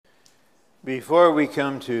Before we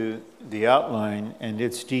come to the outline and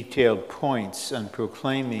its detailed points on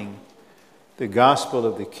proclaiming the gospel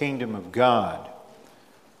of the kingdom of God,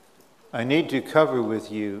 I need to cover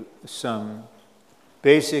with you some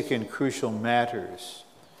basic and crucial matters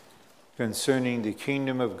concerning the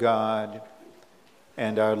kingdom of God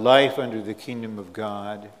and our life under the kingdom of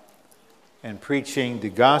God and preaching the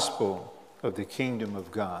gospel of the kingdom of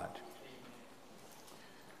God.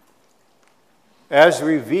 As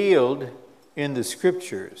revealed in the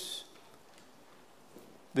scriptures,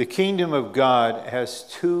 the kingdom of God has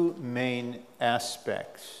two main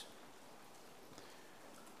aspects.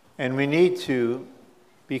 And we need to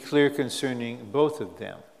be clear concerning both of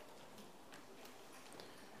them.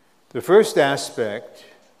 The first aspect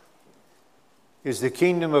is the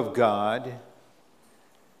kingdom of God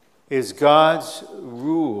is God's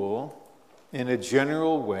rule in a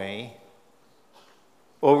general way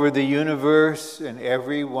over the universe and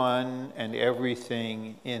everyone and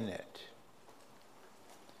everything in it.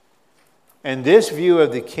 And this view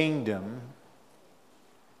of the kingdom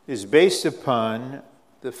is based upon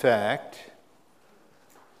the fact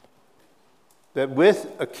that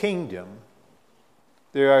with a kingdom,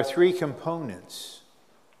 there are three components.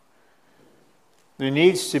 There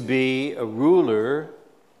needs to be a ruler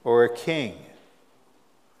or a king.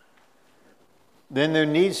 Then there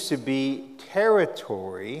needs to be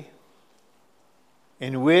territory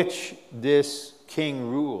in which this king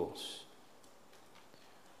rules.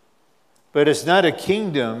 But it's not a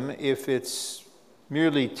kingdom if it's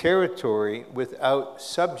merely territory without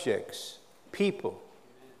subjects, people.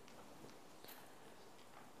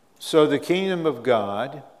 So the kingdom of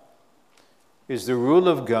God is the rule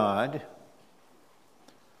of God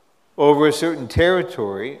over a certain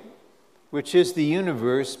territory, which is the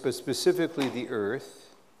universe, but specifically the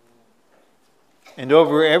earth, and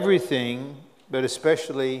over everything, but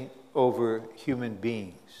especially over human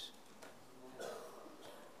beings.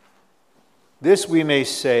 This, we may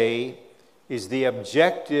say, is the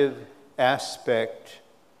objective aspect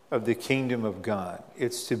of the kingdom of God.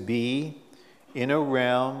 It's to be in a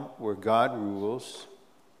realm where God rules,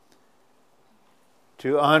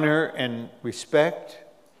 to honor and respect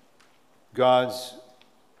God's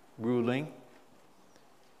ruling,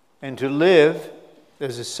 and to live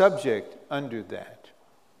as a subject under that.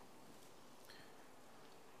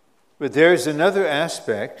 But there's another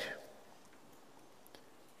aspect,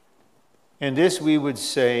 and this we would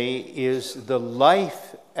say is the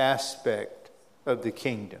life aspect of the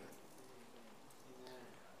kingdom.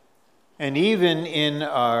 And even in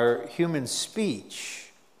our human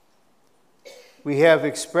speech, we have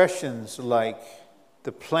expressions like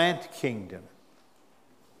the plant kingdom,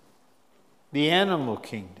 the animal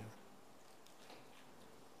kingdom.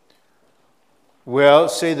 Well,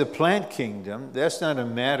 say the plant kingdom, that's not a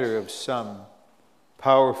matter of some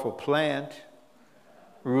powerful plant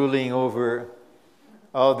ruling over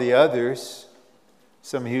all the others,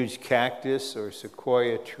 some huge cactus or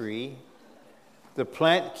sequoia tree. The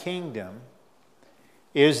plant kingdom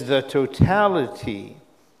is the totality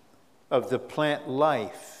of the plant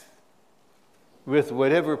life with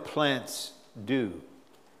whatever plants do.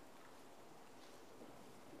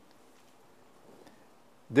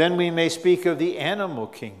 Then we may speak of the animal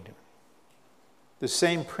kingdom, the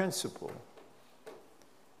same principle.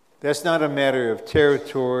 That's not a matter of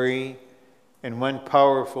territory and one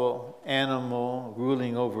powerful animal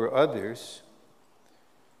ruling over others.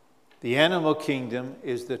 The animal kingdom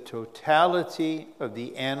is the totality of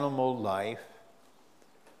the animal life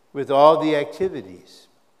with all the activities.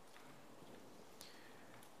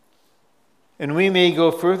 And we may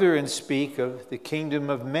go further and speak of the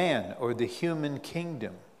kingdom of man or the human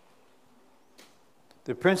kingdom.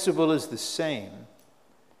 The principle is the same.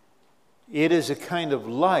 It is a kind of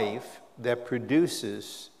life that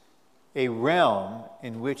produces a realm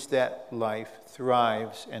in which that life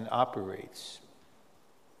thrives and operates.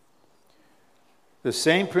 The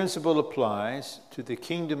same principle applies to the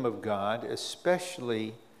kingdom of God,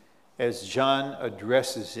 especially as John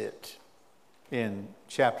addresses it in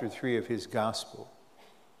chapter 3 of his gospel.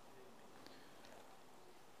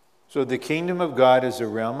 So the kingdom of God is a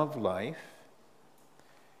realm of life,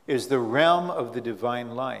 is the realm of the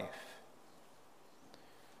divine life.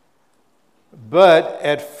 But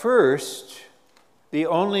at first, the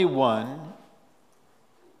only one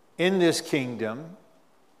in this kingdom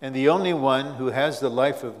and the only one who has the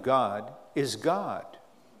life of God is God.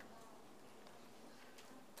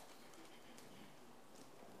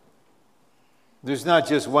 There's not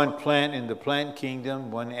just one plant in the plant kingdom,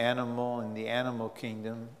 one animal in the animal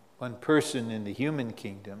kingdom, one person in the human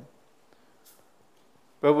kingdom.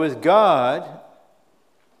 But with God,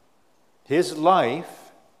 His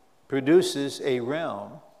life produces a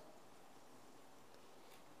realm,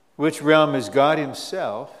 which realm is God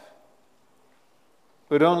himself,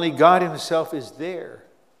 but only God himself is there.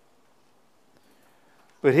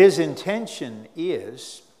 But his intention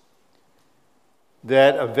is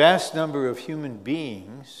that a vast number of human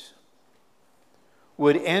beings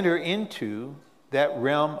would enter into that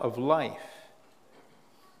realm of life.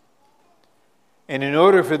 And in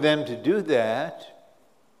order for them to do that,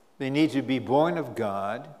 they need to be born of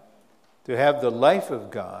God, to have the life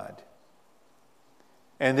of God.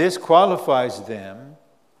 And this qualifies them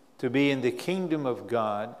to be in the kingdom of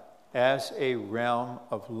God as a realm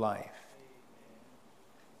of life.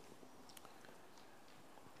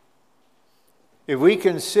 If we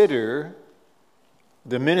consider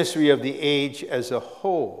the ministry of the age as a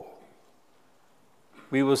whole,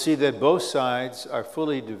 we will see that both sides are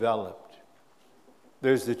fully developed.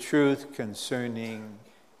 There's the truth concerning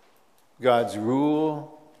God's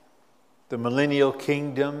rule, the millennial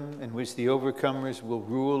kingdom in which the overcomers will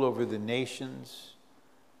rule over the nations,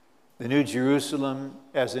 the New Jerusalem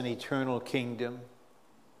as an eternal kingdom.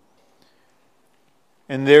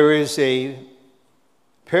 And there is a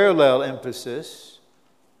parallel emphasis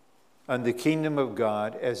on the kingdom of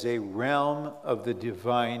God as a realm of the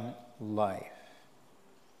divine life.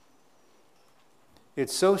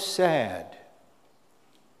 It's so sad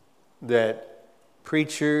that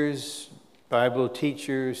preachers, Bible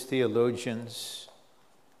teachers, theologians,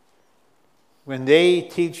 when they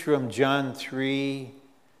teach from John 3,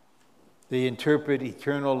 they interpret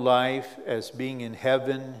eternal life as being in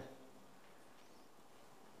heaven,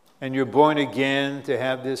 and you're born again to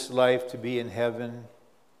have this life to be in heaven,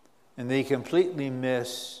 and they completely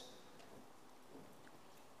miss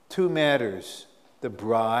two matters: the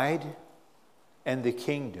bride and the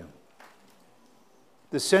kingdom.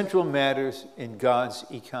 The central matters in God's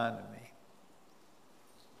economy.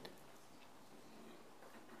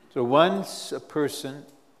 So once a person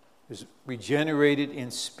is regenerated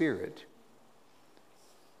in spirit,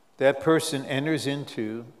 that person enters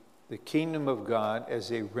into the kingdom of God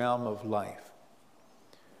as a realm of life.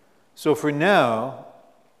 So for now,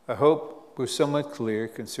 I hope we're somewhat clear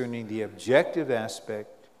concerning the objective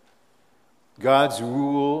aspect, God's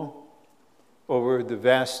rule over the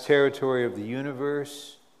vast territory of the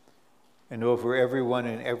universe and over everyone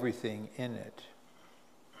and everything in it.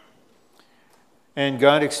 And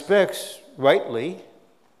God expects, rightly,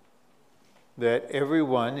 that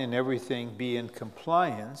everyone and everything be in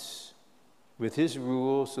compliance with his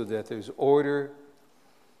rule so that there's order,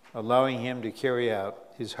 allowing him to carry out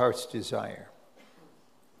his heart's desire.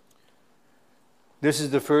 This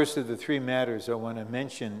is the first of the three matters I want to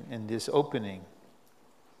mention in this opening.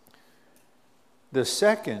 The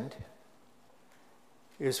second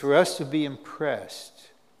is for us to be impressed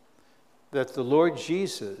that the Lord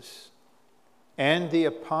Jesus and the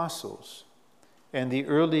apostles and the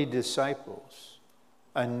early disciples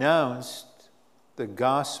announced the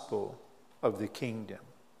gospel of the kingdom.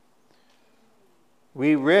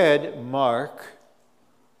 We read Mark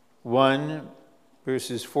 1,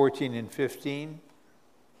 verses 14 and 15.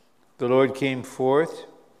 The Lord came forth,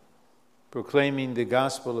 proclaiming the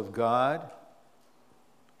gospel of God,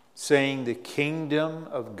 saying the kingdom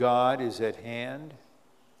of God is at hand.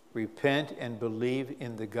 Repent and believe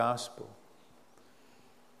in the gospel.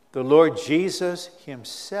 The Lord Jesus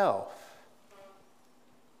himself,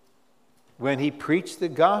 when he preached the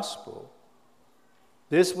gospel,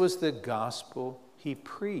 this was the gospel he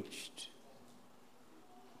preached.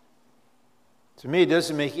 To me, it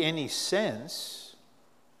doesn't make any sense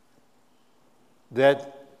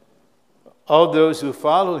that all those who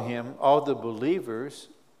follow him, all the believers,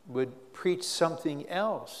 would preach something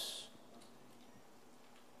else.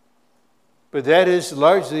 But that is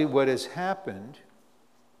largely what has happened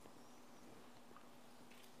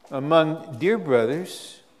among dear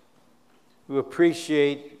brothers who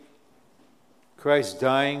appreciate Christ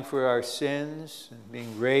dying for our sins and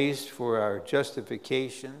being raised for our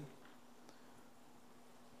justification.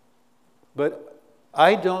 But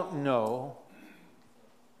I don't know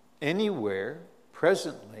anywhere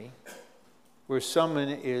presently where someone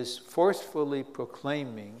is forcefully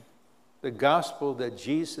proclaiming the gospel that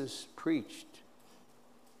Jesus preached,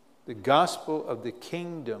 the gospel of the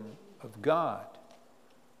kingdom of God.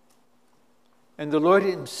 And the Lord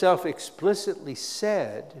himself explicitly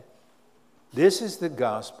said, this is the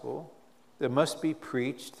gospel that must be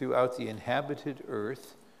preached throughout the inhabited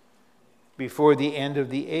earth before the end of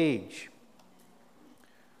the age.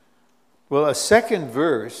 Well, a second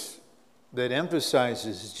verse that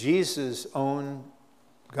emphasizes Jesus' own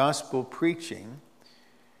gospel preaching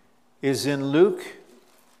is in Luke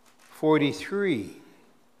 43.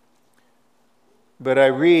 But I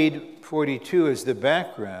read 42 as the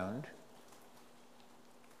background.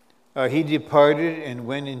 He departed and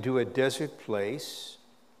went into a desert place,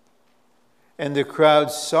 and the crowd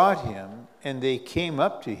sought him, and they came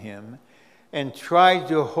up to him and tried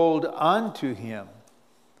to hold on to him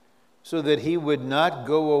so that he would not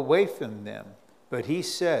go away from them. But he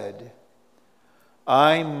said,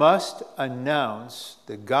 I must announce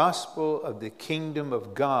the gospel of the kingdom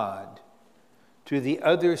of God to the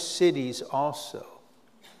other cities also,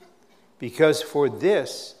 because for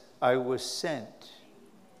this I was sent.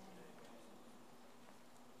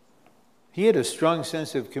 He had a strong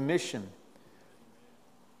sense of commission.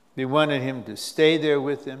 They wanted him to stay there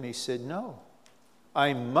with them. He said, no,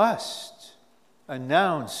 I must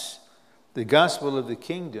announce the gospel of the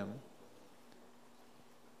kingdom.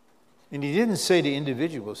 And he didn't say to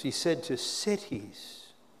individuals, he said to cities.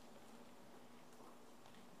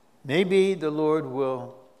 Maybe the Lord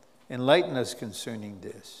will enlighten us concerning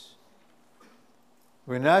this.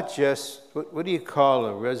 We're not just, what do you call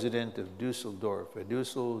a resident of Dusseldorf? A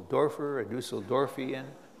Dusseldorfer, a Dusseldorfian?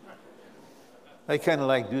 I kind of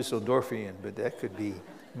like Dusseldorfian, but that could be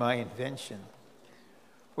my invention.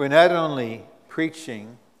 We're not only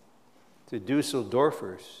preaching to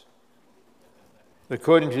Dusseldorfers.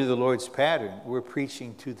 According to the Lord's pattern, we're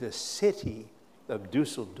preaching to the city of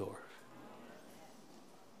Dusseldorf.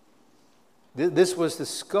 This was the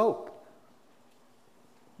scope.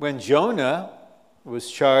 When Jonah was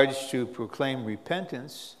charged to proclaim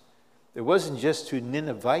repentance, it wasn't just to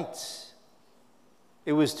Ninevites.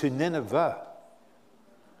 It was to Nineveh.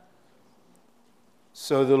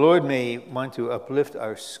 So the Lord may want to uplift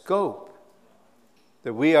our scope,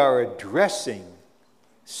 that we are addressing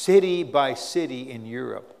city by city in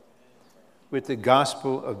Europe with the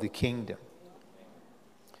gospel of the kingdom.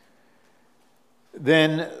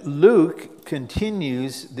 Then Luke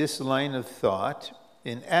continues this line of thought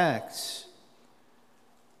in Acts.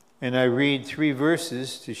 And I read 3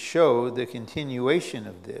 verses to show the continuation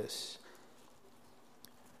of this.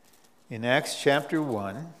 In Acts chapter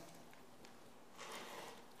 1,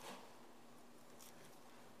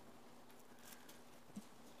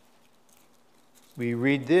 we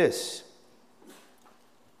read this.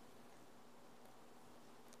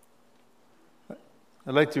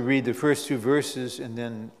 I'd like to read the first 2 verses and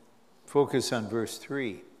then focus on verse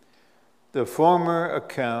 3. The former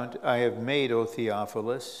account I have made, O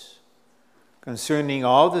Theophilus, concerning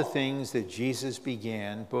all the things that Jesus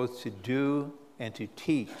began both to do and to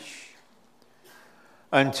teach,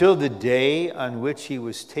 until the day on which he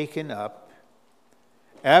was taken up,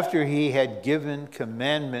 after he had given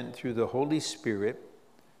commandment through the Holy Spirit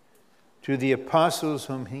to the apostles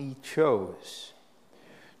whom he chose,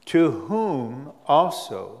 to whom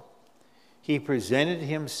also he presented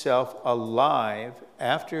himself alive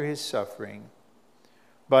after his suffering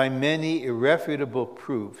by many irrefutable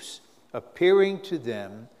proofs, appearing to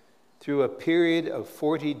them through a period of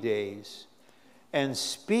 40 days and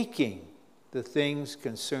speaking the things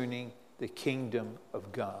concerning the kingdom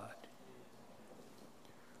of God.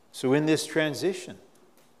 So in this transition,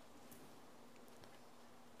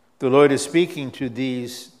 the Lord is speaking to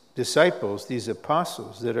these disciples, these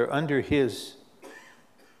apostles that are under his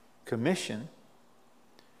commission,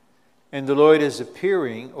 and the Lord is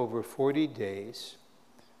appearing over 40 days.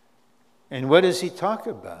 And what does he talk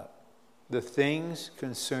about? The things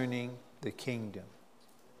concerning the kingdom.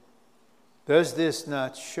 Does this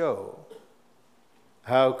not show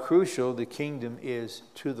how crucial the kingdom is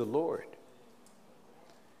to the Lord?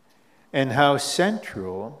 And how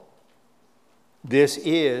central this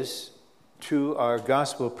is to our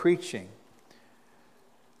gospel preaching?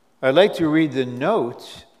 I'd like to read the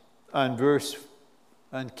note on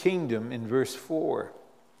kingdom in verse 4.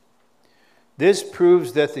 This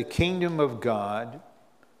proves that the kingdom of God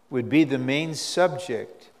would be the main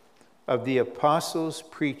subject of the apostles'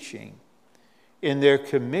 preaching in their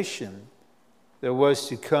commission that was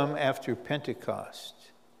to come after Pentecost.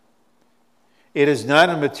 It is not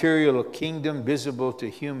a material kingdom visible to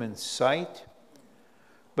human sight,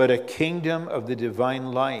 but a kingdom of the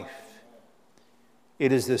divine life.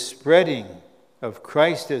 It is the spreading of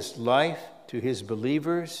Christ as life to his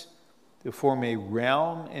believers to form a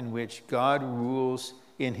realm in which God rules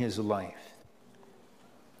in his life.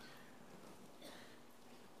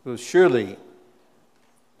 Well, surely,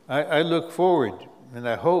 I look forward and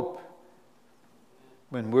I hope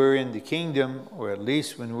when we're in the kingdom, or at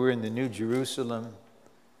least when we're in the New Jerusalem,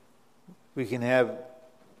 we can have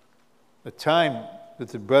a time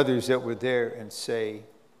with the brothers that were there and say,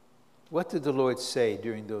 what did the Lord say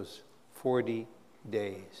during those 40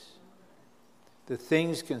 days? the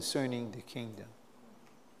things concerning the kingdom.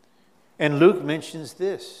 And Luke mentions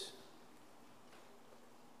this.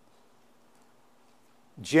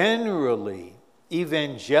 Generally,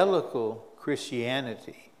 evangelical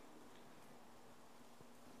Christianity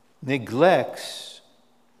neglects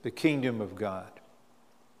the kingdom of God.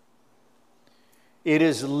 It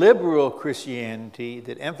is liberal Christianity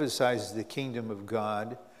that emphasizes the kingdom of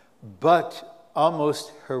God, but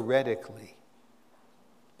almost heretically.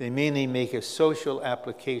 They mainly make a social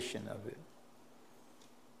application of it.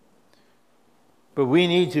 But we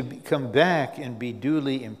need to come back and be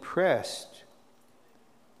duly impressed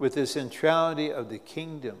with the centrality of the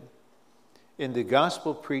kingdom in the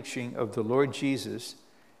gospel preaching of the Lord Jesus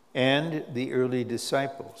and the early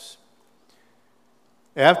disciples.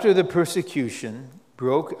 After the persecution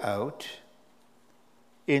broke out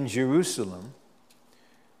in Jerusalem,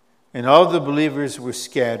 and all the believers were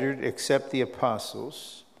scattered except the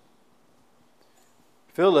apostles,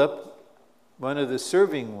 Philip, one of the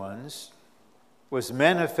serving ones, was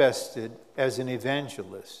manifested as an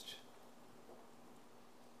evangelist.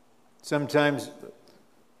 Sometimes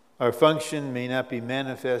our function may not be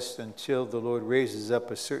manifest until the Lord raises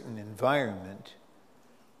up a certain environment,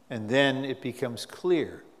 and then it becomes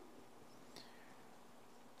clear.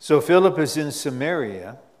 So Philip is in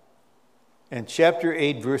Samaria, and chapter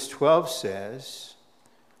 8, verse 12 says,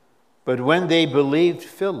 "But when they believed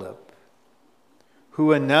Philip,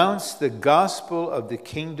 who announced the gospel of the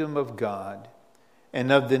kingdom of God and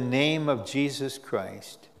of the name of Jesus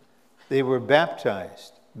Christ, they were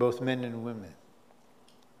baptized, both men and women."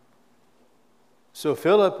 So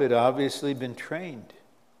Philip had obviously been trained.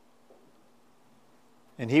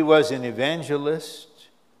 And he was an evangelist.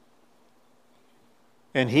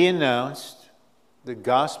 And he announced the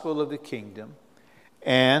gospel of the kingdom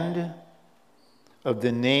and of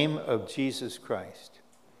the name of Jesus Christ.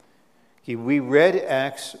 Okay, we read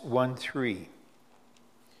Acts 1:3.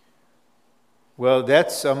 Well,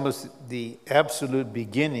 that's almost the absolute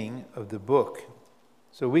beginning of the book.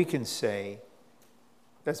 So we can say,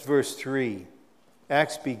 that's verse 3.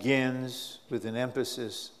 Acts begins with an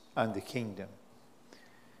emphasis on the kingdom.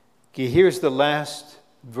 Okay, here's the last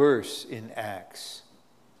verse in Acts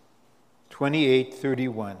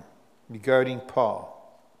 28:31 regarding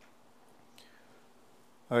Paul.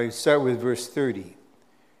 All right, start with verse 30.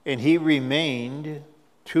 "And he remained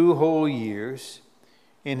 2 whole years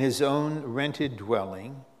in his own rented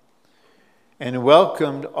dwelling and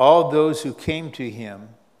welcomed all those who came to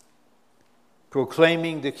him,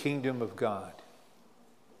 proclaiming the kingdom of God."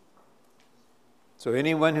 So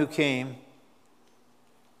anyone who came,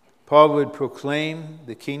 Paul would proclaim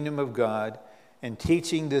the kingdom of God and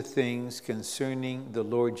teaching the things concerning the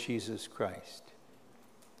Lord Jesus Christ.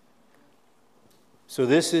 So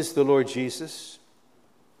this is the Lord Jesus.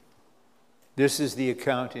 This is the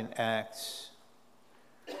account in Acts.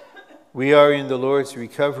 We are in the Lord's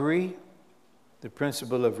recovery. The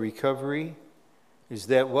principle of recovery is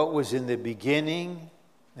that what was in the beginning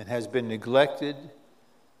and has been neglected,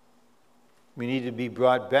 we need to be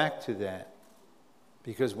brought back to that.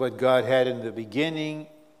 Because what God had in the beginning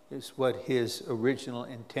is what his original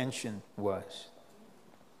intention was.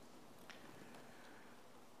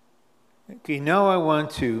 Okay, now I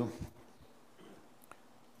want to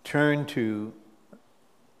turn to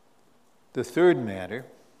the third matter.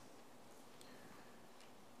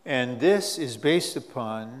 And this is based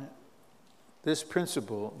upon this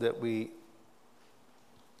principle that we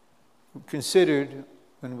considered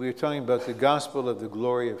when we were talking about the gospel of the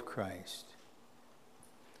glory of Christ.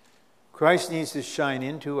 Christ needs to shine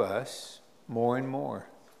into us more and more.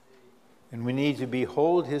 And we need to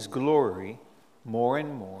behold his glory more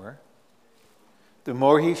and more. The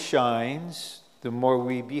more he shines, the more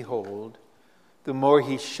we behold, the more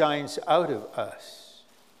he shines out of us.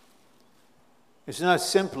 It's not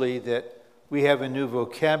simply that we have a new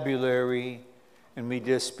vocabulary and we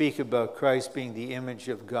just speak about Christ being the image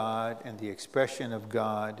of God and the expression of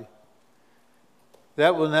God.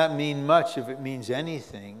 That will not mean much if it means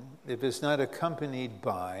anything, if it's not accompanied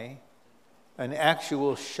by an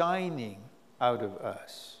actual shining out of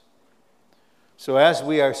us. So as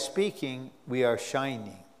we are speaking, we are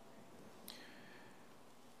shining.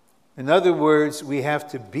 In other words, we have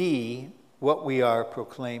to be what we are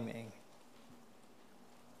proclaiming.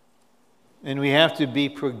 And we have to be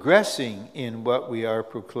progressing in what we are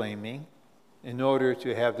proclaiming in order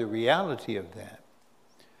to have the reality of that.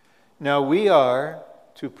 Now we are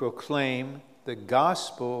to proclaim the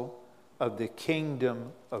gospel of the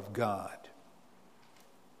kingdom of God.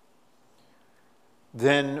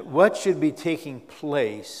 Then what should be taking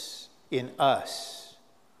place in us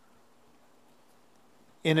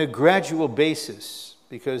in a gradual basis,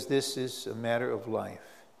 because this is a matter of life.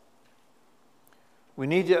 We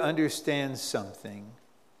need to understand something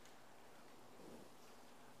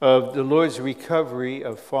of the Lord's recovery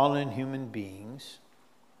of fallen human beings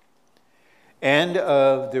and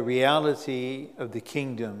of the reality of the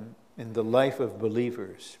kingdom in the life of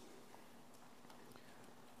believers.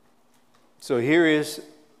 So here is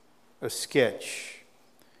a sketch.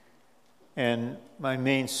 And my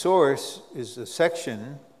main source is a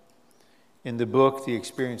section in the book, The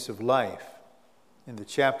Experience of Life. In the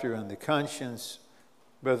chapter on the conscience,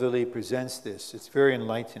 Brother Lee presents this. It's very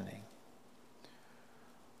enlightening.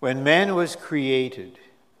 When man was created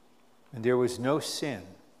and there was no sin,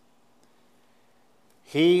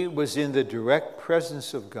 he was in the direct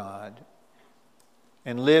presence of God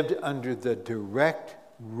and lived under the direct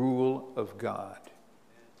rule of God,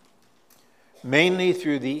 mainly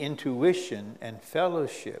through the intuition and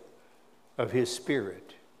fellowship of his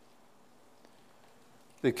Spirit.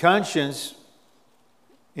 The conscience,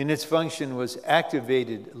 in its function, was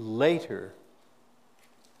activated later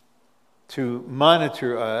to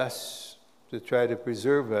monitor us, to try to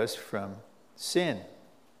preserve us from sin.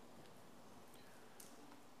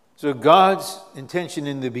 So God's intention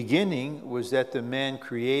in the beginning was that the man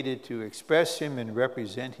created to express him and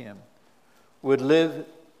represent him would live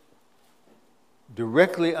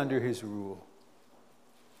directly under his rule.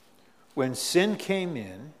 When sin came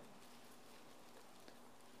in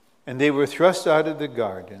and they were thrust out of the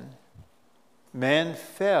garden, man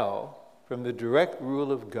fell from the direct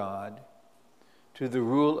rule of God to the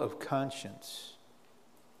rule of conscience.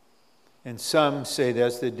 And some say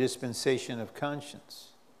that's the dispensation of conscience.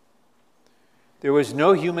 There was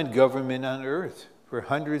no human government on earth for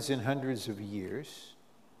hundreds and hundreds of years.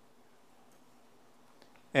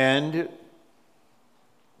 And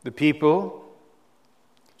the people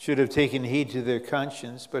should have taken heed to their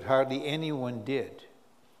conscience, but hardly anyone did.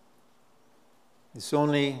 It's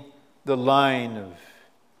only the line of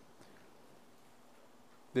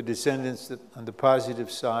the descendants on the positive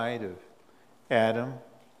side of Adam,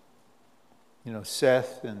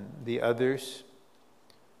 Seth and the others.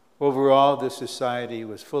 Overall, the society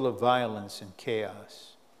was full of violence and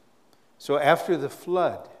chaos. So after the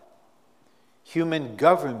flood, human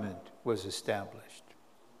government was established.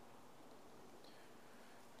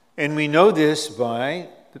 And we know this by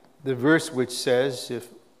the verse which says, if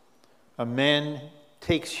a man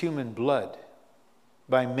takes human blood,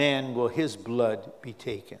 by man will his blood be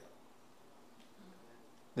taken.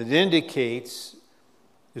 That indicates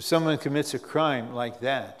if someone commits a crime like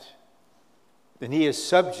that, then he is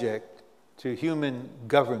subject to human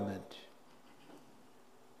government.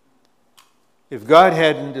 If God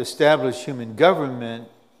hadn't established human government,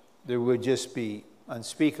 there would just be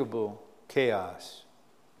unspeakable chaos.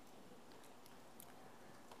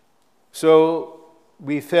 So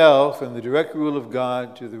we fell from the direct rule of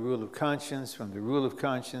God to the rule of conscience, from the rule of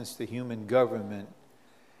conscience to human government.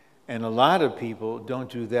 And a lot of people don't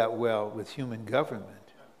do that well with human government.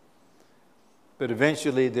 But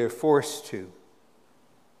eventually they're forced to.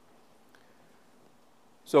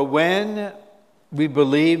 So when we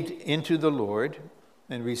believed into the Lord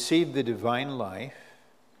and received the divine life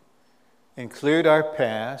and cleared our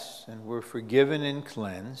past and were forgiven and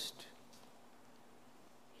cleansed,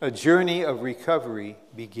 a journey of recovery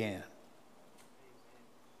began.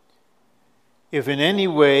 If in any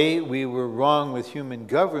way we were wrong with human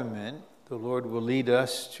government, the Lord will lead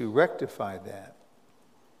us to rectify that.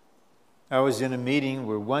 I was in a meeting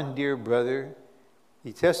where one dear brother,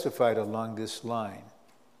 he testified along this line.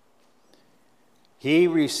 He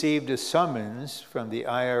received a summons from the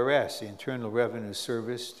IRS, the Internal Revenue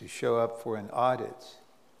Service, to show up for an audit.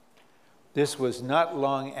 This was not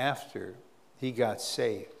long after he got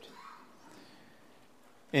saved.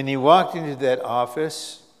 And he walked into that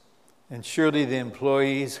office, and surely the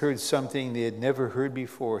employees heard something they had never heard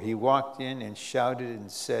before. He walked in and shouted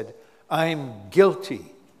and said, "I'm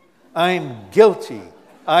guilty. I'm guilty.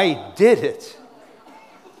 I did it."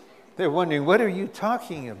 They're wondering, what are you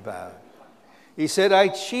talking about? He said, I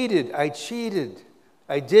cheated.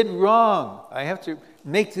 I did wrong. I have to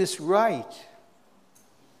make this right.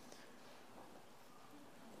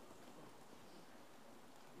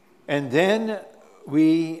 And then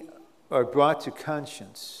we are brought to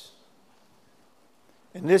conscience.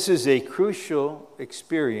 And this is a crucial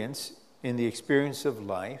experience in the experience of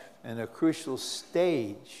life and a crucial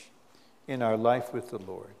stage in our life with the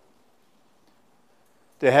Lord.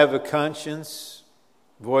 To have a conscience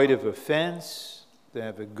void of offense, to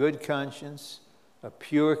have a good conscience, a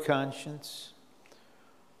pure conscience.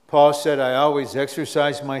 Paul said, I always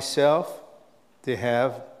exercise myself to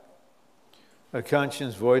have a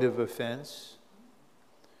conscience void of offense.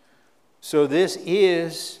 So this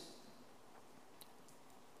is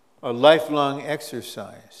a lifelong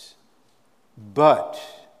exercise. But,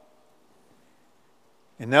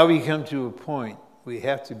 and now we come to a point, we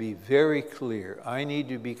have to be very clear. I need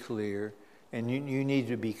to be clear, and you need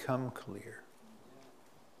to become clear.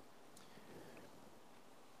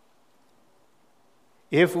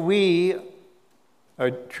 If we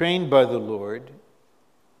are trained by the Lord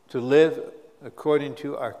to live according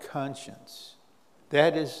to our conscience,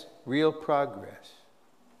 that is real progress.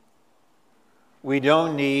 We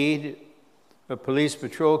don't need a police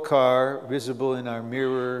patrol car visible in our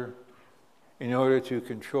mirror in order to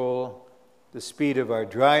control the speed of our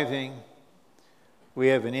driving. We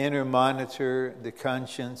have an inner monitor, the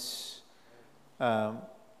conscience,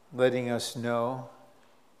 letting us know.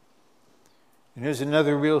 And here's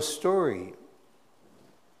another real story.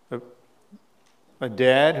 A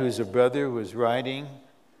dad who's a brother was riding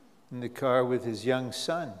in the car with his young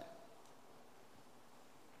son.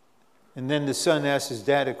 And then the son asked his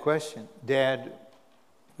dad a question. Dad,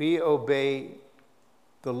 we obey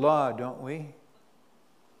the law, don't we?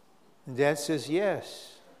 And Dad says,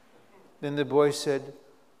 yes. Then the boy said,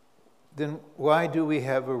 then why do we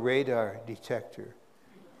have a radar detector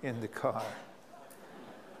in the car?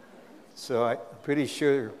 So I'm pretty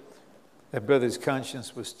sure that brother's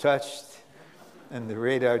conscience was touched and the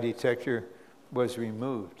radar detector was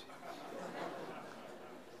removed.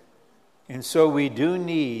 And so we do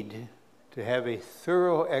need to have a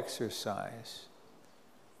thorough exercise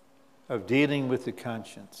of dealing with the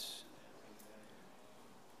conscience.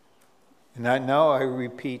 And now I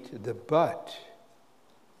repeat the but.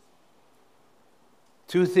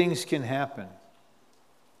 Two things can happen.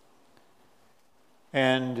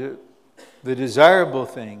 And the desirable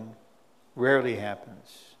thing rarely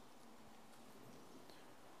happens.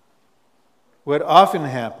 What often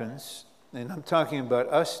happens, and I'm talking about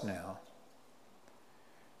us now,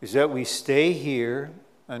 is that we stay here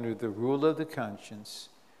under the rule of the conscience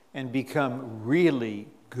and become really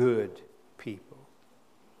good people.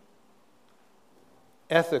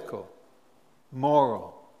 Ethical,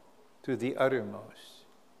 moral, to the uttermost.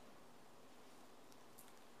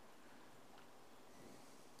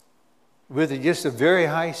 With just a very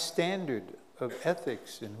high standard of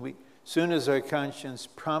ethics. And as soon as our conscience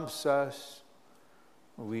prompts us,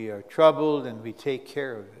 we are troubled and we take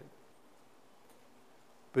care of it.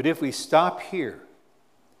 But if we stop here,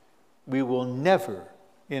 we will never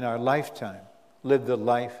in our lifetime live the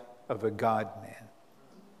life of a God-man.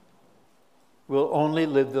 We'll only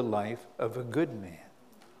live the life of a good man.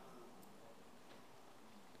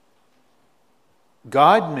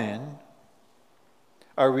 God-men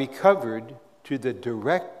are recovered to the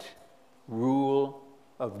direct rule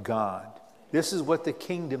of God. This is what the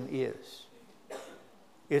kingdom is.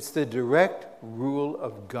 It's the direct rule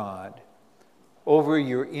of God over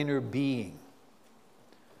your inner being.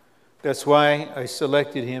 That's why I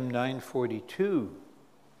selected hymn 942.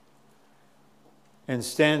 And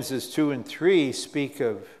stanzas 2 and 3 speak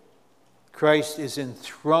of Christ is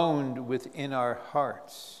enthroned within our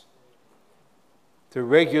hearts to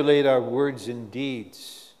regulate our words and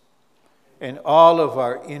deeds and all of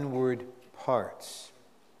our inward parts.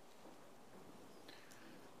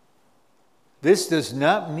 This does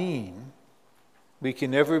not mean we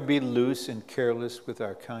can never be loose and careless with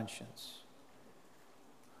our conscience.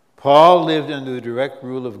 Paul lived under the direct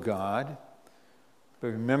rule of God. But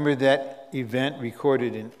remember that event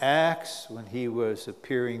recorded in Acts when he was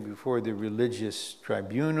appearing before the religious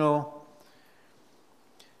tribunal.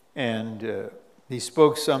 And he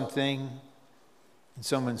spoke something, and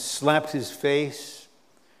someone slapped his face.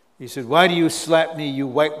 He said, "Why do you slap me, you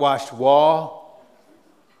whitewashed wall?"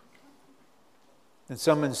 And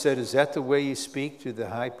someone said, "Is that the way you speak to the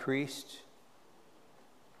high priest?"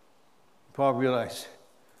 Paul realized,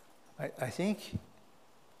 I think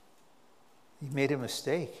he made a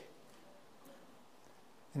mistake.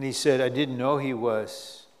 And he said, "I didn't know he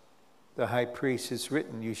was the high priest. It's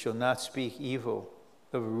written, you shall not speak evil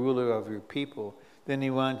of a ruler of your people." Then he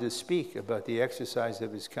wanted to speak about the exercise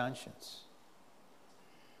of his conscience.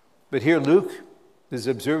 But here Luke is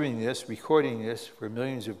observing this, recording this for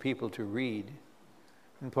millions of people to read.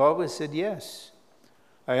 And Paul said, yes,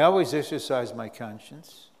 I always exercise my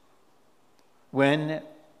conscience when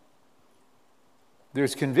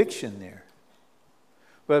there's conviction there.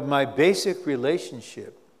 But my basic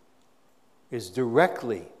relationship is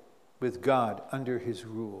directly with God under his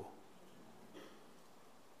rule.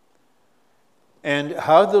 And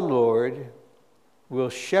how the Lord will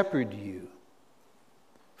shepherd you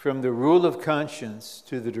from the rule of conscience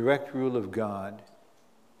to the direct rule of God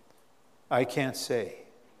I can't say.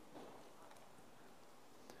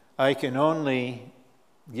 I can only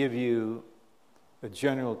give you a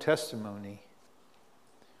general testimony.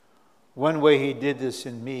 One way he did this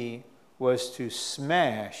in me was to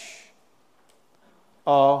smash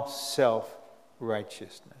all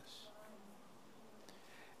self-righteousness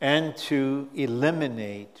and to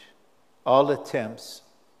eliminate all attempts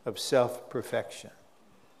of self-perfection,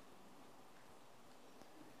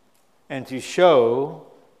 and to show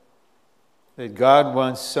that God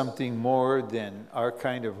wants something more than our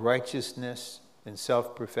kind of righteousness and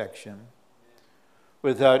self-perfection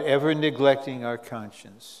without ever neglecting our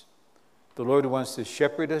conscience. The Lord wants to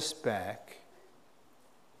shepherd us back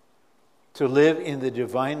to live in the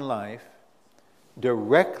divine life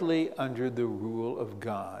directly under the rule of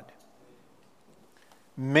God,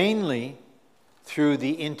 mainly through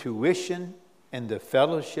the intuition and the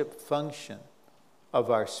fellowship function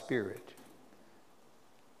of our spirit,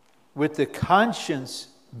 with the conscience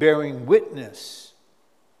bearing witness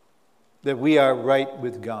that we are right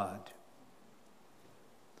with God.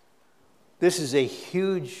 This is a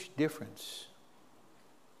huge difference.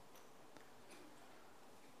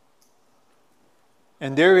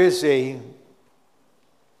 And there is a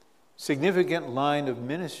significant line of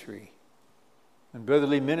ministry and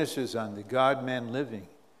brotherly ministers on the God-man living.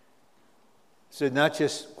 So not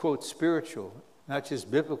just, quote, spiritual, not just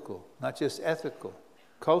biblical, not just ethical,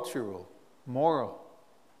 cultural, moral.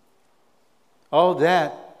 All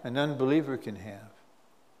that an unbeliever can have.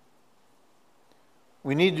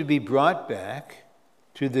 We need to be brought back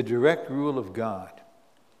to the direct rule of God.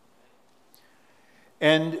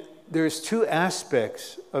 And there's two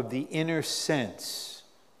aspects of the inner sense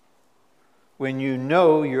when you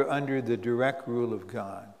know you're under the direct rule of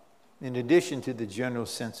God, in addition to the general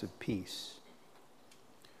sense of peace.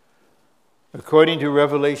 According to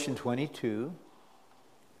Revelation 22,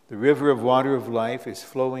 the river of water of life is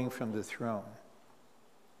flowing from the throne.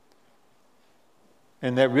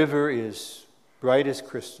 And that river is bright as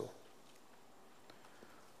crystal.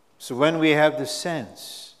 So when we have the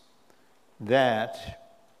sense that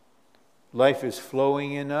life is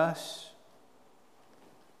flowing in us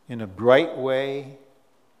in a bright way,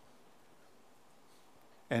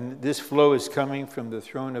 and this flow is coming from the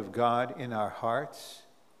throne of God in our hearts,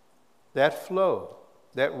 that flow,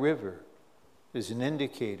 that river, is an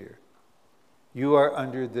indicator you are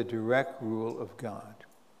under the direct rule of God.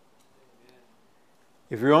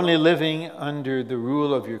 If you're only living under the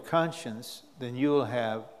rule of your conscience, then you will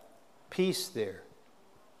have peace there.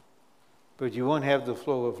 But you won't have the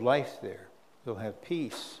flow of life there. You'll have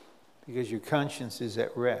peace because your conscience is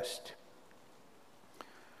at rest.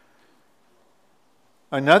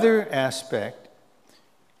 Another aspect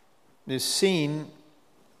is seen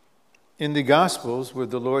in the Gospels where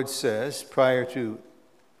the Lord says, prior to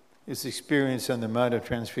his experience on the Mount of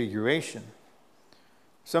Transfiguration,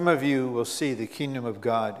 some of you will see the kingdom of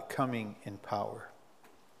God coming in power.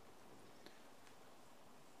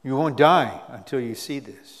 You won't die until you see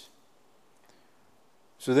this.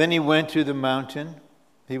 So then he went to the mountain.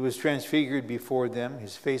 He was transfigured before them.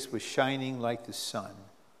 His face was shining like the sun.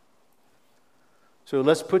 So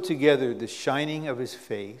let's put together the shining of his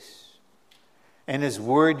face and his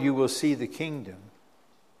word, you will see the kingdom.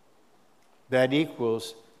 That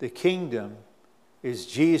equals the kingdom is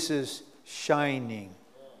Jesus shining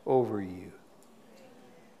over you.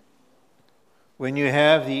 When you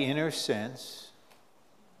have the inner sense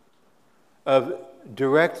of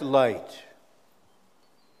direct light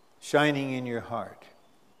shining in your heart,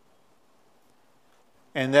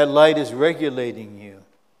 and that light is regulating you,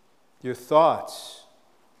 your thoughts,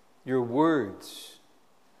 your words,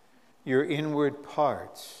 your inward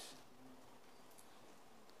parts.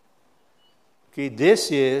 Okay,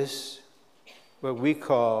 this is what we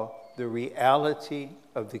call the reality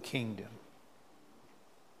of the kingdom.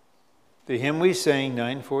 The hymn we sang,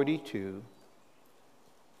 942,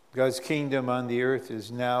 God's kingdom on the earth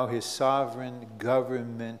is now his sovereign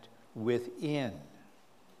government within.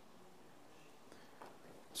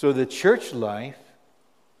 So the church life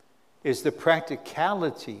is the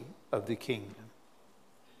practicality of the kingdom.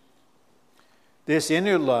 This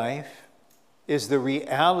inner life is the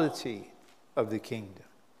reality of the kingdom.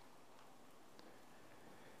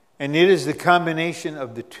 And it is the combination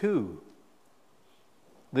of the two,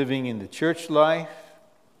 living in the church life,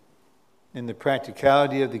 in the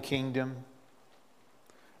practicality of the kingdom,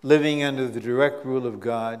 living under the direct rule of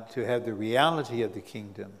God to have the reality of the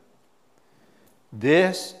kingdom.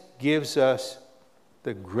 This gives us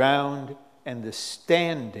the ground and the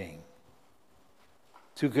standing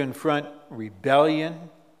to confront rebellion,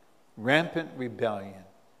 rampant rebellion,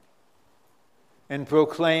 and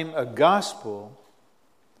proclaim a gospel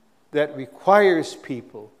that requires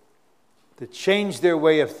people to change their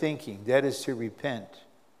way of thinking, that is to repent,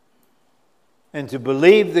 and to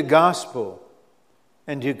believe the gospel,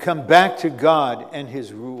 and to come back to God and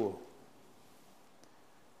His rule.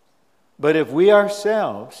 But if we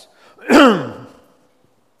ourselves are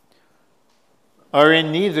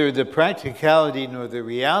in neither the practicality nor the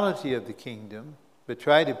reality of the kingdom, but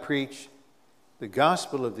try to preach the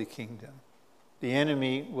gospel of the kingdom, the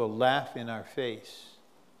enemy will laugh in our face.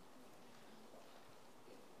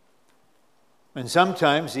 And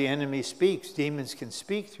sometimes the enemy speaks. Demons can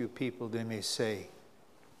speak through people. They may say,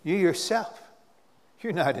 you yourself,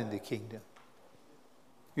 you're not in the kingdom.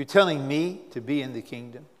 You're telling me to be in the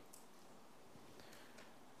kingdom?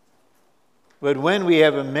 But when we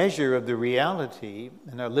have a measure of the reality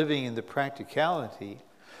and are living in the practicality,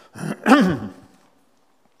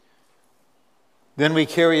 then we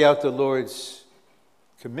carry out the Lord's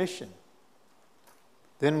commission.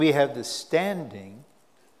 Then we have the standing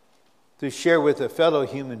to share with a fellow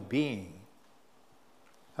human being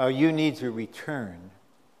how you need to return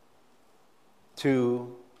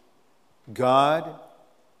to God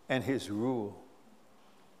and His rule.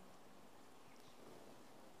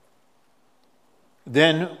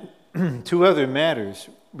 Then, two other matters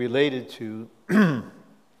related to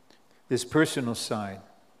this personal side.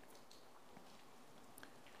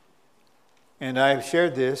 And I've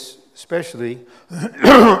shared this, especially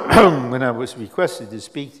when I was requested to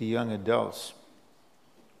speak to young adults.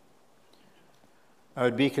 I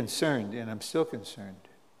would be concerned, and I'm still concerned.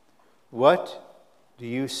 What do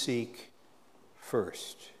you seek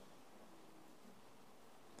first?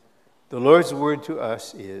 The Lord's word to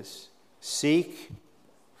us is, seek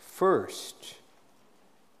first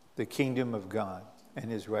the kingdom of God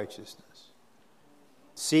and His righteousness.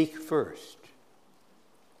 Seek first.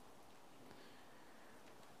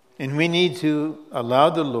 And we need to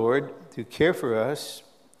allow the Lord to care for us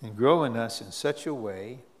and grow in us in such a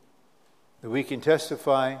way that we can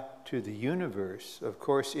testify to the universe, of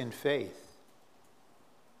course, in faith.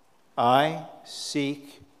 I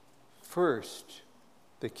seek first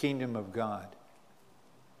the kingdom of God.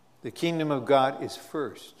 The kingdom of God is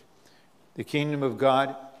first. The kingdom of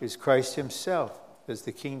God is Christ Himself as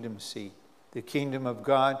the kingdom seat. The kingdom of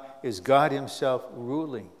God is God Himself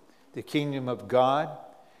ruling. The kingdom of God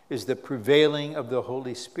is the prevailing of the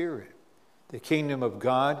Holy Spirit. The kingdom of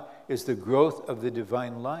God is the growth of the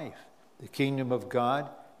divine life. The kingdom of God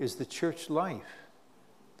is the church life.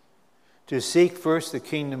 To seek first the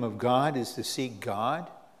kingdom of God is to seek God,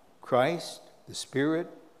 Christ, the Spirit,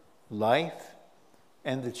 life,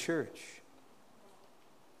 and the church.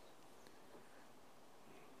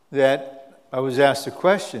 That I was asked a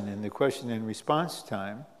question in the question and response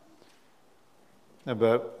time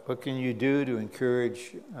about what can you do to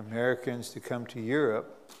encourage Americans to come to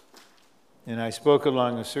Europe. And I spoke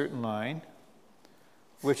along a certain line,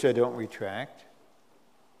 which I don't retract.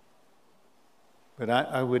 But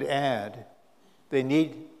I would add, they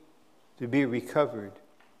need to be recovered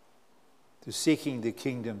to seeking the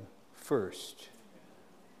kingdom first.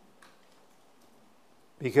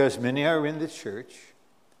 Because many are in the church,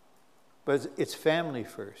 but it's family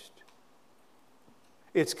first.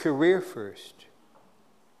 It's career first.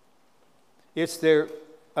 It's their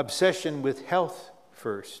obsession with health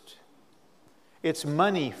first. It's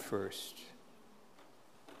money first.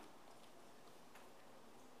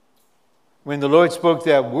 When the Lord spoke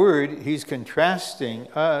that word, He's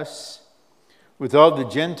contrasting us with all the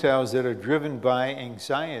Gentiles that are driven by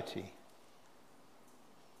anxiety.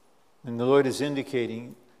 And the Lord is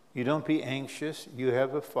indicating, you don't be anxious, you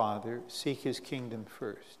have a Father, seek His kingdom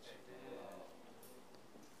first.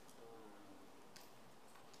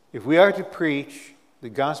 If we are to preach the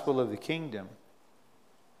gospel of the kingdom,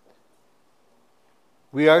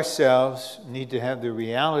 we ourselves need to have the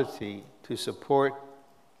reality to support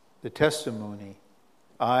the testimony,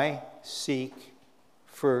 I seek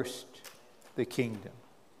first the kingdom.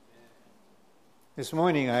 This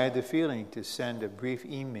morning I had the feeling to send a brief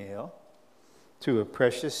email to a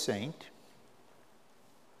precious saint.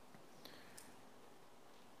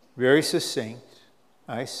 Very succinct,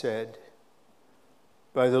 I said,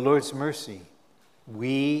 by the Lord's mercy,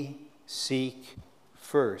 we seek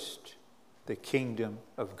first the kingdom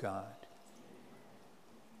of God.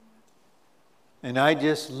 And I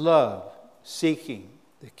just love seeking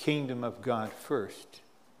the kingdom of God first,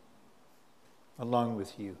 along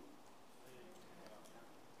with you.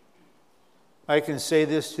 I can say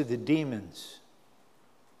this to the demons,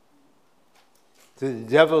 to the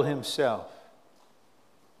devil himself,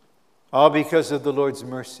 all because of the Lord's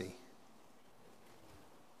mercy.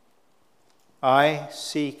 I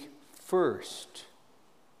seek first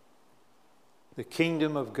the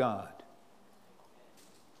kingdom of God.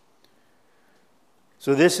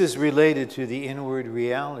 So this is related to the inward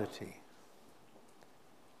reality.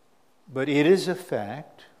 But it is a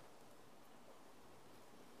fact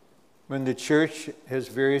when the church has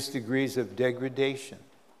various degrees of degradation,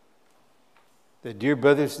 that dear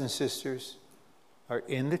brothers and sisters are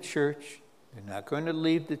in the church, they're not going to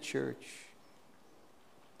leave the church,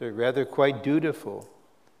 they're rather quite dutiful,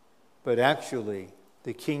 but actually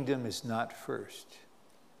the kingdom is not first.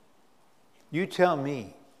 You tell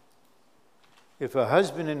me, if a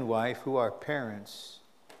husband and wife who are parents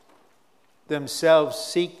themselves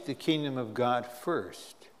seek the kingdom of God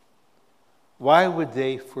first, why would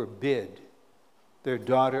they forbid their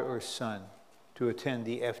daughter or son to attend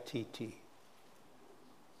the FTT?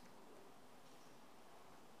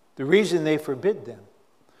 The reason they forbid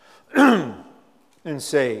them and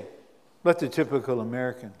say, let the typical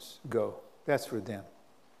Americans go, that's for them.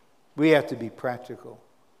 We have to be practical.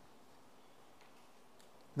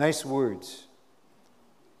 Nice words.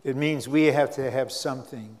 It means we have to have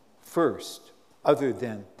something first other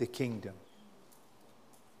than the kingdom.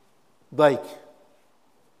 Like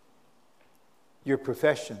your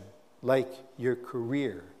profession, like your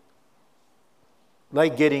career,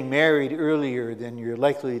 like getting married earlier than you're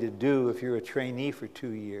likely to do if you're a trainee for 2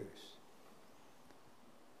 years.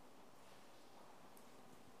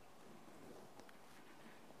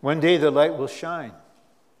 One day the light will shine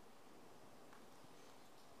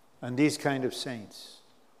on these kind of saints.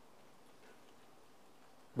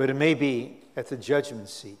 But it may be at the judgment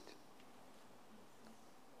seat.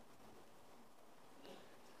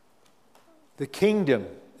 The kingdom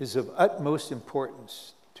is of utmost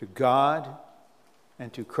importance to God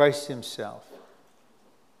and to Christ himself.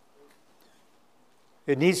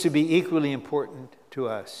 It needs to be equally important to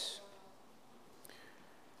us.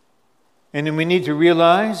 And then we need to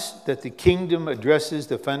realize that the kingdom addresses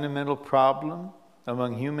the fundamental problem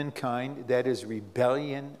among humankind, that is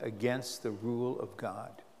rebellion against the rule of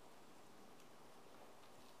God.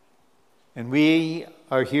 And we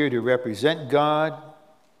are here to represent God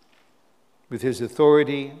with his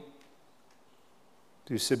authority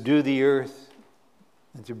to subdue the earth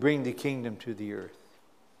and to bring the kingdom to the earth.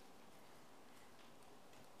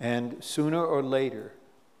 And sooner or later,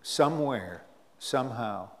 somewhere,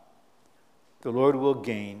 somehow, the Lord will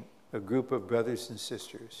gain a group of brothers and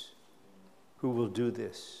sisters who will do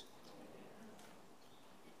this.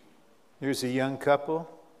 There's a young couple.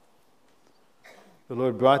 The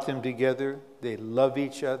Lord brought them together. They love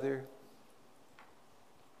each other.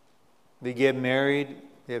 They get married.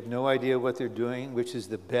 They have no idea what they're doing, which is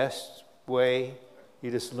the best way.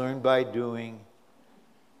 You just learn by doing.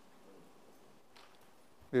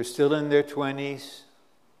 They're still in their 20s,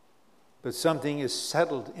 but something is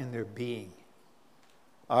settled in their being.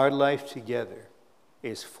 Our life together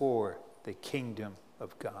is for the kingdom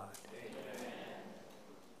of God. Amen.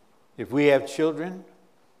 If we have children,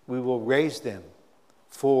 we will raise them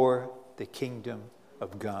for the kingdom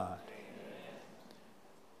of God. Amen.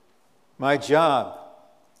 My job,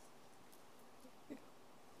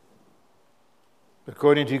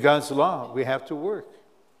 according to God's law, we have to work,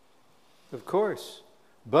 of course.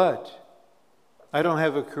 But I don't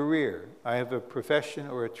have a career. I have a profession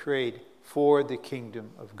or a trade for the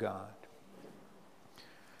kingdom of God.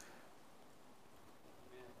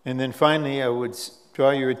 And then finally, I would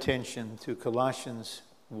draw your attention to Colossians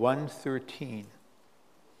 1:13.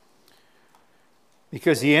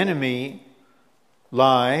 Because the enemy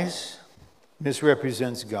lies,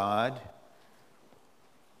 misrepresents God,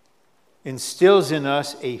 instills in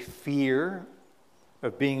us a fear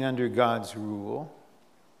of being under God's rule.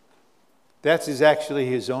 That is actually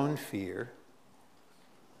his own fear.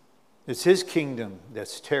 It's his kingdom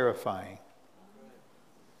that's terrifying.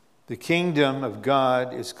 The kingdom of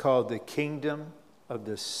God is called the kingdom of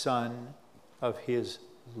the Son of his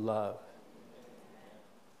love.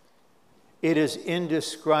 It is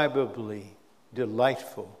indescribably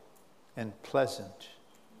delightful and pleasant.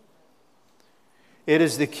 It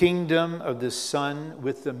is the kingdom of the Son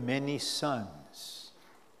with the many sons.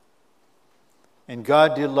 And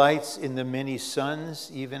God delights in the many sons,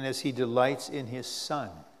 even as he delights in his Son.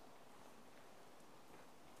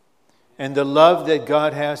 And the love that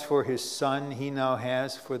God has for his Son, he now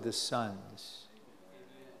has for the sons.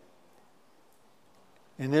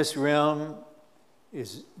 And this realm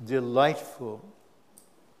is delightful.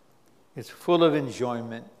 It's full of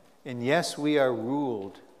enjoyment. And yes, we are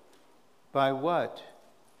ruled by what?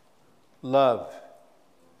 Love.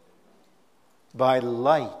 By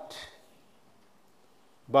light.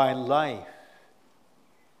 By life.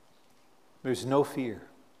 There's no fear.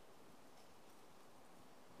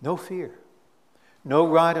 No fear. No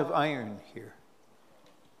rod of iron here.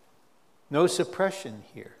 No suppression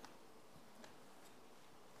here.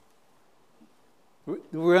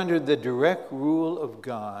 We're under the direct rule of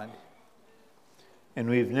God, and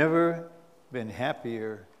we've never been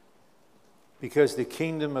happier because the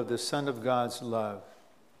kingdom of the Son of God's love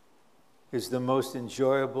is the most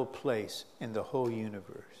enjoyable place in the whole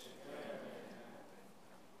universe.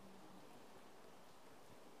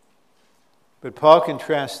 But Paul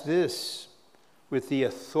contrasts this with the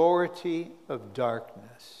authority of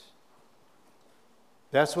darkness.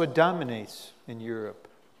 That's what dominates in Europe,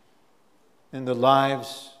 in the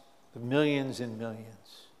lives of millions and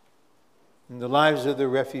millions, in the lives of the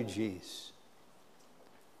refugees.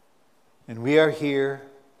 And we are here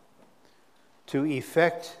to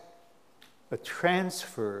effect a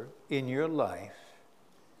transfer in your life.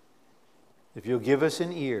 If you'll give us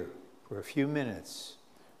an ear for a few minutes,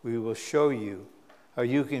 we will show you how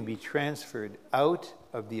you can be transferred out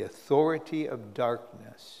of the authority of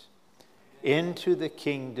darkness into the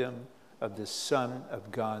kingdom of the Son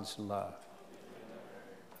of God's love.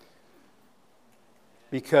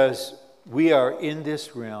 Because we are in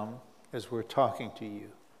this realm as we're talking to you.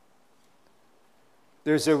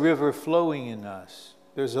 There's a river flowing in us.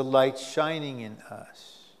 There's a light shining in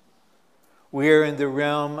us. We are in the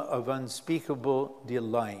realm of unspeakable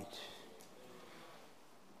delight.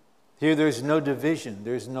 Here there's no division,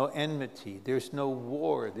 there's no enmity, there's no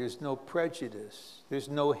war, there's no prejudice, there's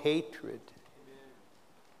no hatred.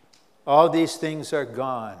 All these things are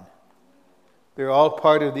gone. They're all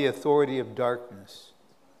part of the authority of darkness.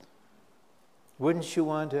 Wouldn't you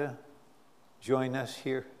want to join us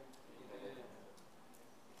here?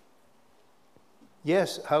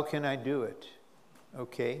 Yes, how can I do it?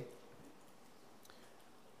 Okay.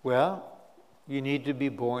 Well, you need to be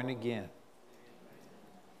born again.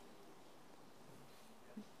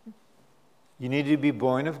 You need to be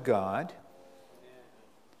born of God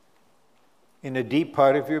in a deep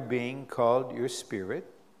part of your being called your spirit.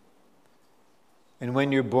 And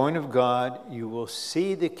when you're born of God, you will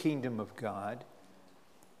see the kingdom of God.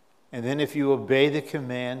 And then if you obey the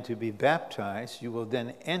command to be baptized, you will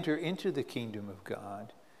then enter into the kingdom of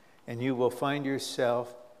God, and you will find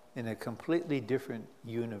yourself in a completely different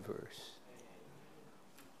universe.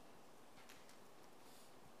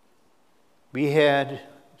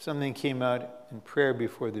 Something came out in prayer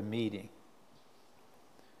before the meeting.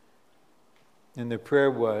 And the prayer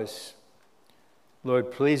was,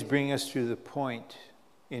 Lord, please bring us to the point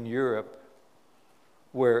in Europe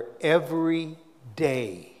where every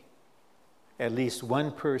day at least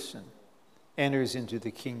one person enters into the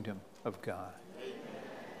kingdom of God. Amen.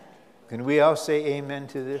 Can we all say amen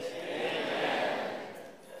to this? Amen.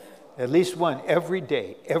 At least one, every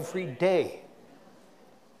day, every day.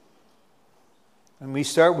 And we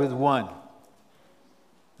start with one.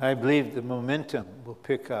 I believe the momentum will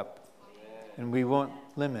pick up, and we won't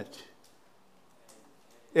limit.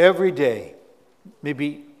 Every day,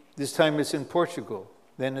 maybe this time it's in Portugal,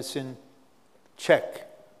 then it's in Czech,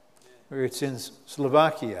 or it's in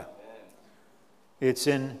Slovakia, it's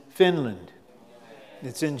in Finland,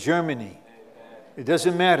 it's in Germany. It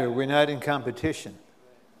doesn't matter, we're not in competition.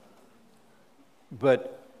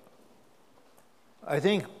 But I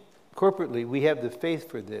think corporately we have the faith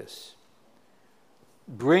for this.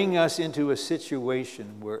 Bring us into a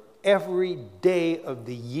situation where every day of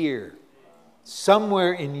the year,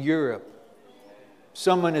 somewhere in Europe,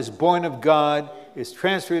 someone is born of God, is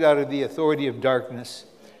transferred out of the authority of darkness,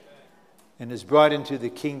 and is brought into the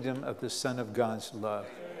kingdom of the Son of God's love.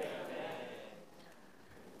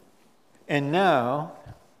 And now,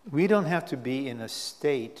 we don't have to be in a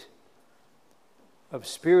state of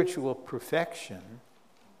spiritual perfection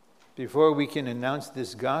before we can announce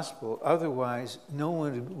this gospel. Otherwise, no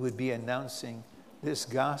one would be announcing this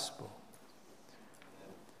gospel.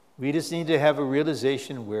 We just need to have a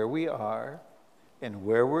realization where we are and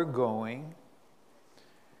where we're going,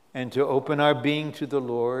 and to open our being to the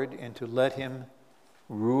Lord and to let Him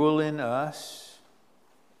rule in us,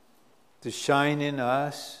 to shine in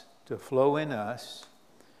us, to flow in us.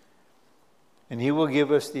 And He will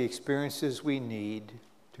give us the experiences we need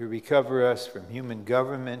to recover us from human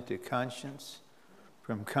government to conscience,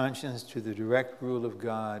 from conscience to the direct rule of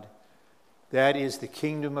God. That is the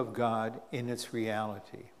kingdom of God in its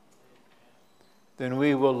reality. Then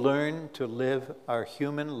we will learn to live our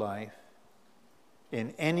human life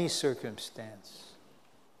in any circumstance.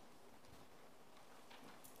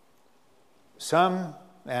 Some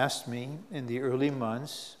asked me in the early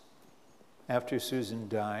months after Susan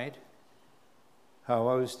died how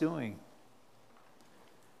I was doing.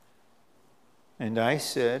 And I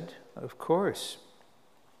said, of course,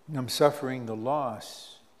 I'm suffering the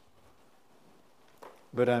loss,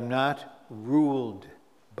 but I'm not ruled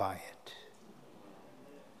by it.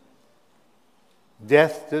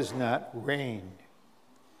 Death does not reign.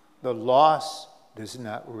 The loss does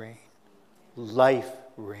not reign. Life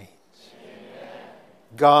reigns. Amen.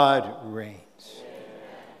 God reigns.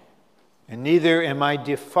 Amen. And neither am I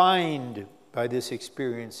defined by this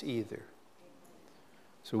experience either.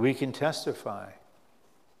 So we can testify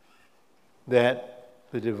that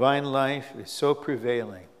the divine life is so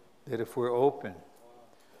prevailing that if we're open,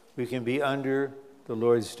 we can be under the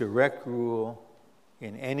Lord's direct rule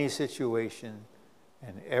in any situation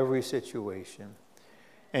and every situation.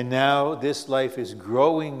 And now this life is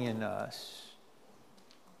growing in us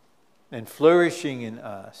and flourishing in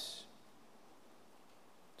us.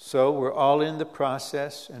 So we're all in the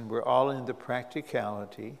process and we're all in the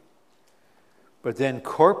practicality. But then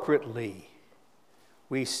corporately,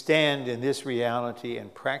 we stand in this reality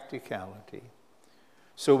and practicality.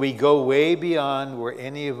 So we go way beyond where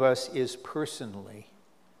any of us is personally.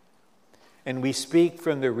 And we speak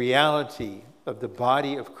from the reality of the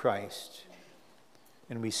body of Christ.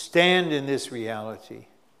 And we stand in this reality,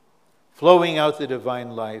 flowing out the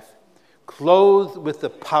divine life, clothed with the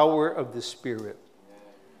power of the Spirit.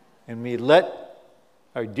 And we let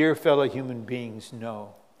our dear fellow human beings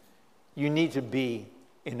know, you need to be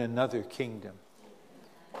in another kingdom.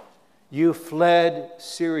 You fled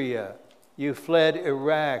Syria. You fled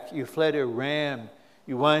Iraq. You fled Iran.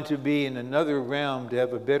 You wanted to be in another realm to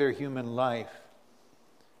have a better human life.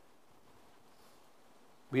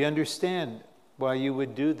 We understand why you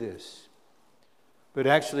would do this. But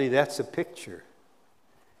actually, that's a picture.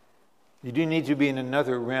 You do need to be in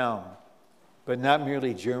another realm, but not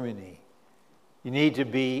merely Germany. You need to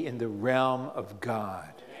be in the realm of God.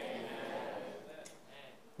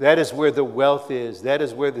 That is where the wealth is. That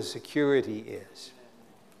is where the security is.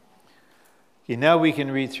 Okay, now we can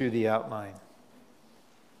read through the outline.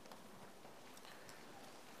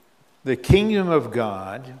 The kingdom of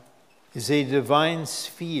God is a divine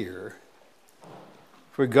sphere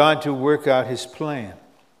for God to work out his plan.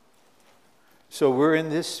 So we're in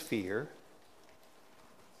this sphere.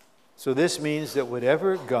 So this means that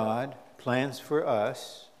whatever God plans for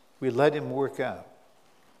us, we let him work out.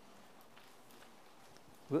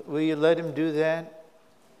 Will you let him do that?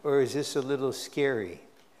 Or is this a little scary?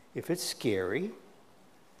 If it's scary,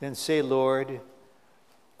 then say, Lord,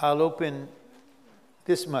 I'll open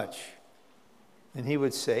this much. And he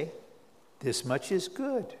would say, this much is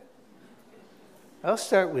good. I'll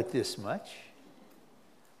start with this much.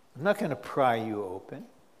 I'm not going to pry you open.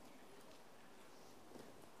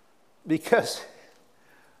 Because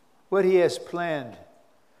what he has planned,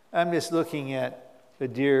 I'm just looking at a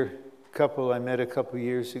dear couple I met a couple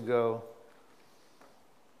years ago.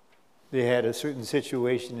 They had a certain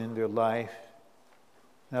situation in their life.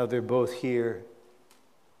 Now they're both here.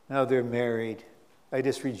 Now they're married. I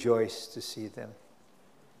just rejoice to see them.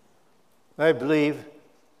 I believe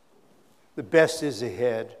the best is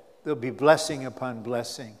ahead. There'll be blessing upon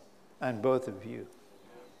blessing on both of you.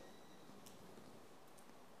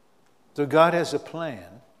 So God has a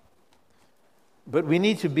plan, but we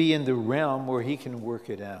need to be in the realm where he can work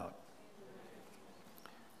it out.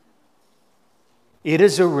 It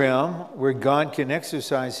is a realm where God can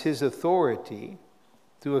exercise his authority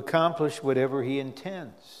to accomplish whatever he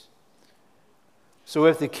intends. So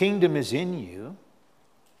if the kingdom is in you,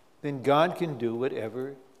 then God can do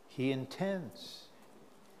whatever he intends.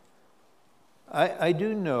 I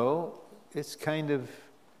do know it's kind of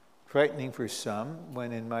frightening for some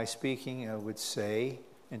when in my speaking I would say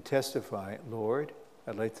and testify, Lord,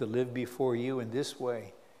 I'd like to live before you in this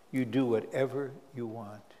way. You do whatever you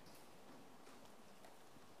want.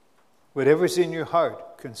 Whatever's in your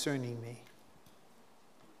heart concerning me.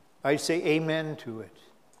 I say amen to it.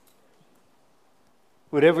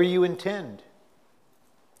 Whatever you intend.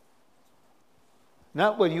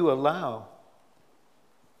 Not what you allow.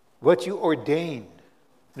 What you ordain.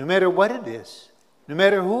 No matter what it is. No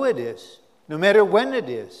matter who it is. No matter when it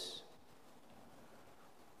is.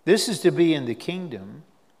 This is to be in the kingdom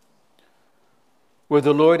where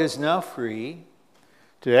the Lord is now free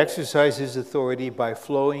to exercise his authority by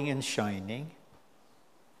flowing and shining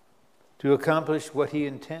to accomplish what he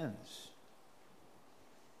intends.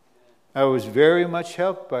 I was very much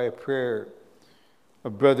helped by a prayer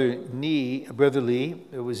of Brother Lee.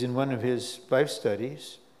 It was in one of his life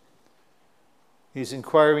studies. He's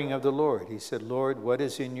inquiring of the Lord. He said, Lord, what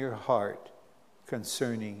is in your heart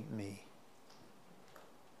concerning me?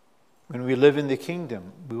 When we live in the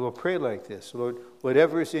kingdom, we will pray like this. Lord,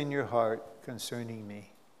 whatever is in your heart concerning me.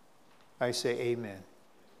 I say amen.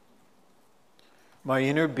 My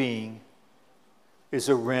inner being is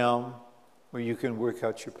a realm where you can work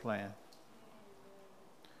out your plan.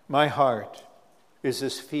 My heart is a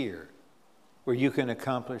sphere where you can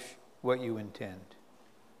accomplish what you intend.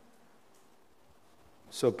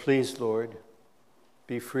 So please, Lord,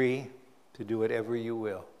 be free to do whatever you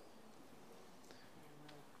will.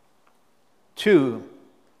 2,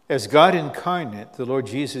 as God incarnate, the Lord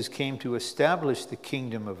Jesus came to establish the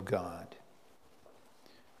kingdom of God,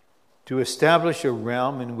 to establish a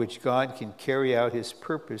realm in which God can carry out his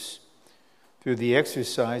purpose through the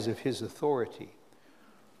exercise of his authority.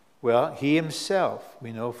 Well, he himself,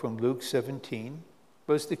 we know from Luke 17,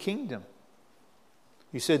 was the kingdom.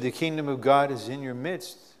 He said, the kingdom of God is in your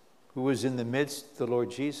midst. Who was in the midst? The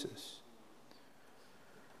Lord Jesus.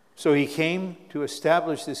 So he came to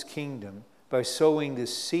establish this kingdom by sowing the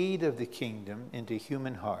seed of the kingdom into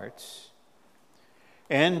human hearts,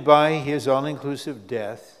 and by his all-inclusive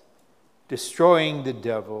death, destroying the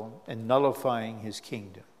devil and nullifying his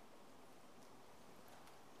kingdom.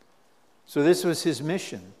 So this was his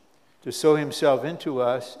mission, to sow himself into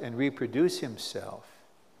us and reproduce himself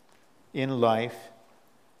in life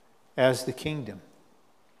as the kingdom.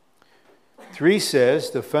 3 says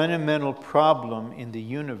the fundamental problem in the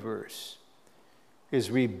universe is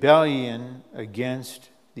rebellion against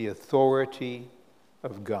the authority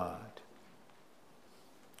of God.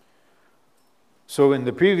 So in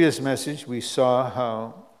the previous message, we saw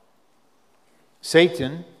how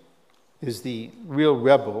Satan is the real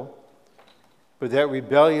rebel, but that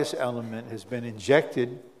rebellious element has been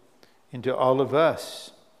injected into all of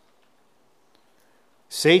us.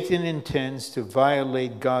 Satan intends to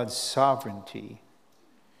violate God's sovereignty,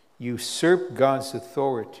 usurp God's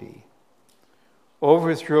authority,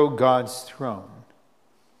 overthrow God's throne,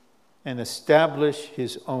 and establish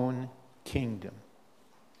his own kingdom.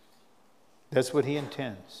 That's what he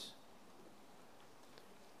intends.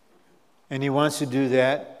 And he wants to do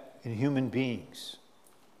that in human beings,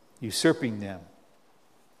 usurping them.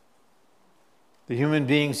 The human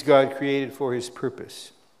beings God created for his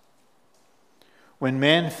purpose. When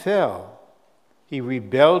man fell, he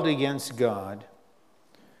rebelled against God,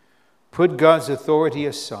 put God's authority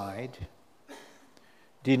aside,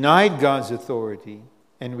 denied God's authority,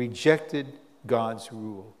 and rejected God's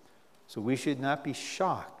rule. So we should not be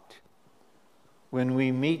shocked when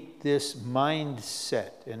we meet this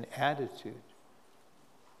mindset and attitude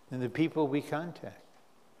in the people we contact.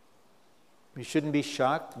 We shouldn't be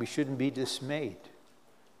shocked. We shouldn't be dismayed.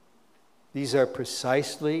 These are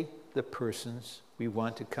precisely the persons we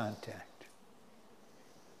want to contact.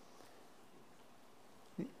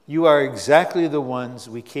 You are exactly the ones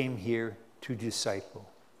we came here to disciple.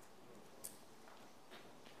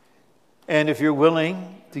 And if you're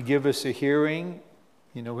willing to give us a hearing,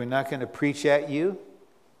 we're not going to preach at you.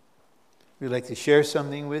 We'd like to share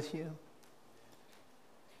something with you.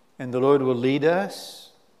 And the Lord will lead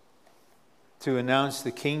us to announce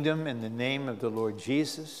the kingdom in the name of the Lord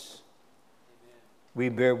Jesus. We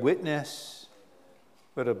bear witness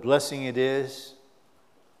what a blessing it is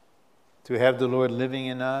to have the Lord living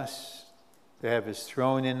in us, to have his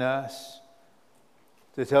throne in us,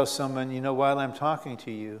 to tell someone, while I'm talking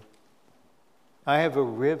to you, I have a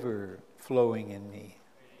river flowing in me.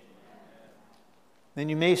 Then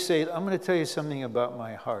you may say, I'm going to tell you something about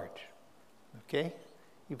my heart. Okay?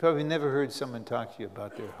 You probably never heard someone talk to you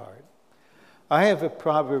about their heart. I have a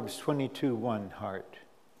Proverbs 22:1 heart.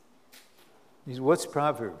 What's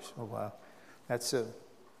Proverbs? Oh, wow. That's a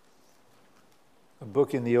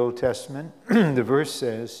book in the Old Testament. The verse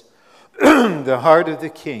says, the heart of the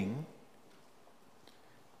king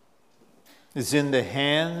is in the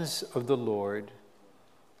hands of the Lord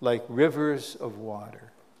like rivers of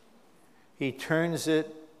water. He turns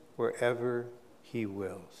it wherever he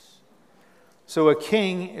wills. So a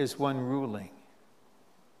king is one ruling.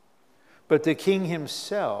 But the king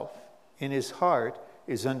himself, in his heart,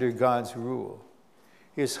 is under God's rule.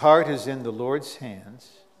 His heart is in the Lord's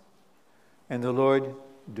hands, and the Lord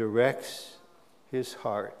directs his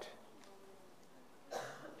heart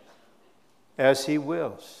as he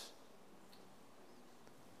wills.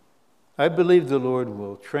 I believe the Lord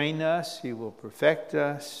will train us. He will perfect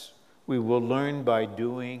us. We will learn by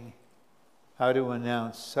doing how to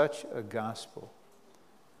announce such a gospel.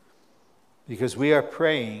 Because we are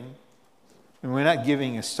praying, and we're not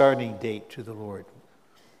giving a starting date to the Lord.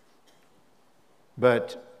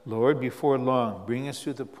 But, Lord, before long, bring us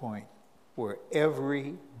to the point where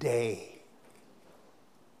every day,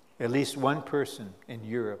 at least one person in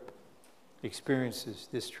Europe experiences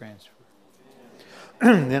this transfer.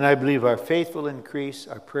 then I believe our faith will increase,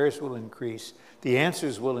 our prayers will increase, the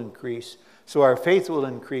answers will increase. So our faith will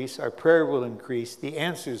increase, our prayer will increase, the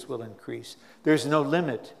answers will increase. There's no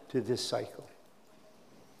limit to this cycle.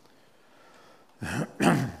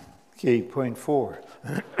 Okay, point 4.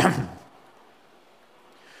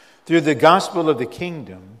 Through the gospel of the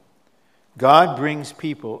kingdom, God brings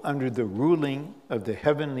people under the ruling of the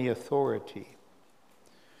heavenly authority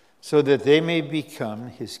so that they may become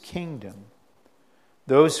his kingdom,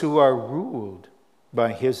 those who are ruled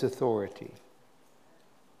by his authority.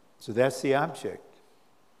 So that's the object,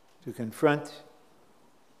 to confront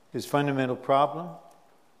his fundamental problem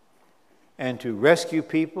and to rescue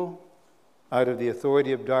people out of the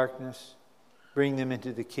authority of darkness, bring them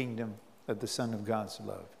into the kingdom of the Son of God's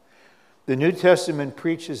love. The New Testament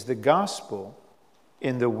preaches the gospel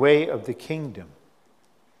in the way of the kingdom.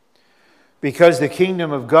 Because the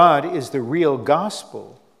kingdom of God is the real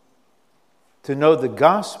gospel, to know the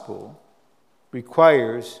gospel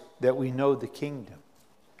requires that we know the kingdom.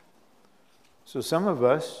 So some of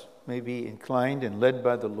us may be inclined and led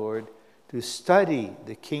by the Lord to study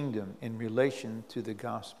the kingdom in relation to the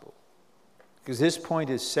gospel. Because this point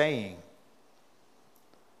is saying,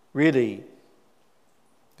 really,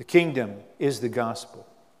 the kingdom is the gospel.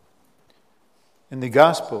 And the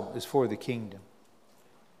gospel is for the kingdom.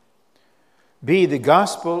 B, the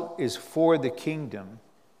gospel is for the kingdom.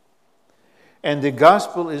 And the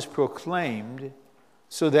gospel is proclaimed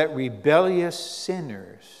so that rebellious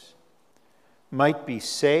sinners might be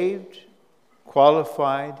saved,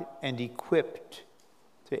 qualified, and equipped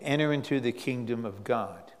to enter into the kingdom of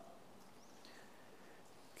God.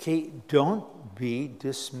 Okay, don't be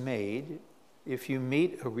dismayed if you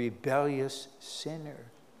meet a rebellious sinner,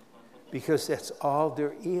 because that's all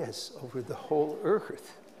there is over the whole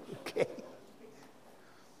earth. Okay?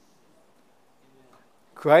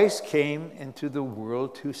 Christ came into the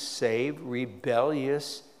world to save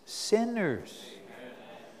rebellious sinners.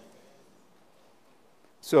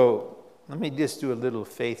 So let me just do a little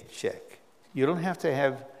faith check. You don't have to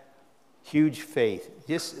have huge faith,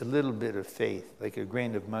 just a little bit of faith, like a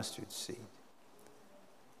grain of mustard seed.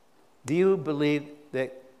 Do you believe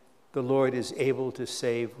that the Lord is able to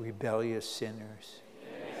save rebellious sinners?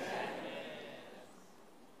 Yes.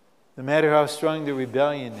 No matter how strong the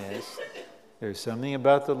rebellion is, there's something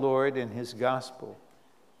about the Lord and his gospel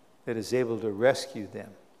that is able to rescue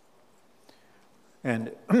them.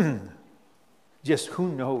 And just who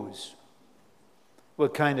knows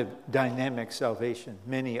what kind of dynamic salvation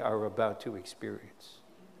many are about to experience.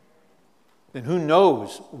 And who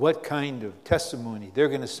knows what kind of testimony they're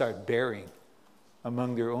going to start bearing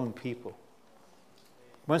among their own people.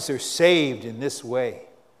 Once they're saved in this way,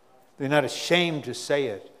 they're not ashamed to say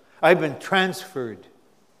it. I've been transferred.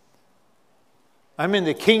 I'm in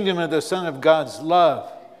the kingdom of the Son of God's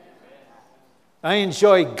love. I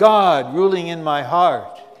enjoy God ruling in my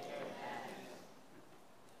heart.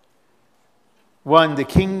 One,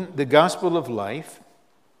 the gospel of life,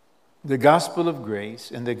 the gospel of grace,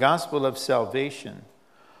 and the gospel of salvation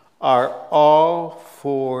are all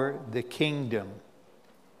for the kingdom.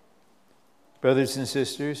 Brothers and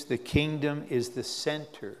sisters, the kingdom is the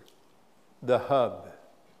center, the hub.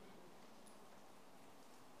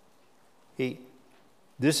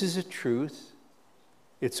 This is a truth.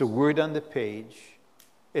 It's a word on the page.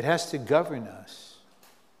 It has to govern us.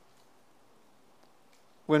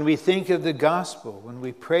 When we think of the gospel, when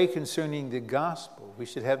we pray concerning the gospel, we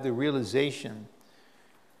should have the realization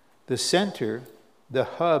the center, the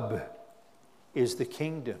hub, is the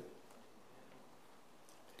kingdom.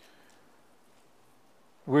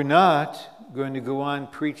 We're not going to go on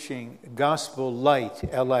preaching gospel light,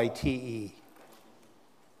 L-I-T-E.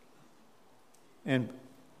 And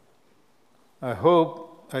I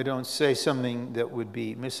hope I don't say something that would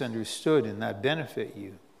be misunderstood and not benefit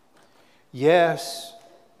you. Yes,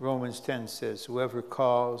 Romans 10 says, whoever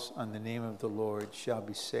calls on the name of the Lord shall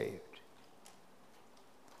be saved.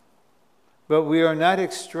 But we are not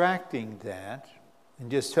extracting that and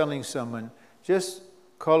just telling someone, just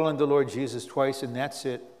call on the Lord Jesus twice and that's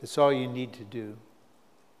it. That's all you need to do.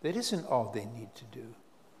 That isn't all they need to do.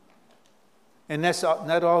 And that's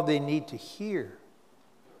not all they need to hear.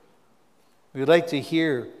 We'd like to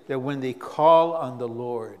hear that when they call on the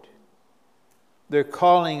Lord, they're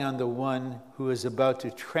calling on the one who is about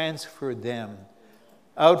to transfer them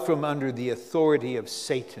out from under the authority of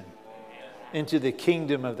Satan into the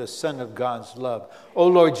kingdom of the Son of God's love. Oh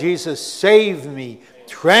Lord Jesus, save me,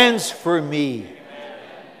 transfer me.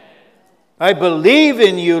 I believe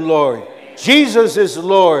in you, Lord. Jesus is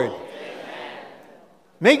Lord.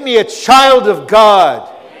 Make me a child of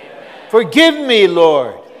God. Forgive me,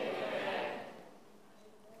 Lord.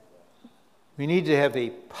 We need to have a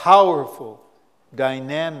powerful,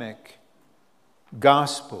 dynamic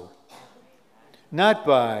gospel. Not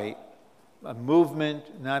by a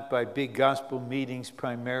movement, not by big gospel meetings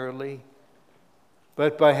primarily,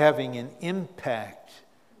 but by having an impact,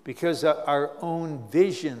 because our own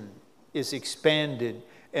vision is expanded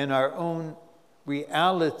and our own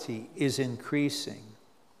reality is increasing.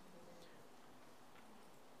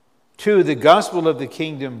 2, the gospel of the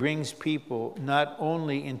kingdom brings people not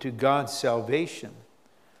only into God's salvation,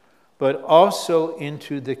 but also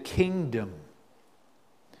into the kingdom.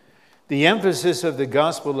 The emphasis of the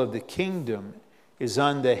gospel of the kingdom is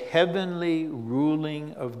on the heavenly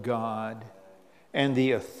ruling of God and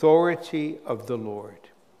the authority of the Lord.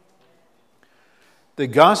 The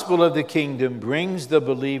gospel of the kingdom brings the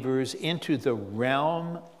believers into the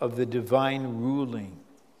realm of the divine ruling,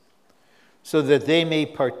 so that they may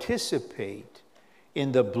participate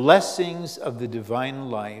in the blessings of the divine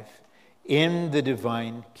life in the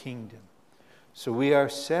divine kingdom. So we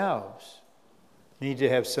ourselves need to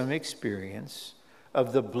have some experience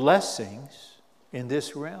of the blessings in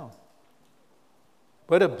this realm.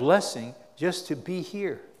 What a blessing just to be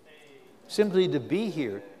here. Simply to be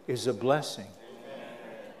here is a blessing.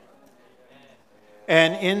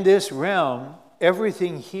 And in this realm,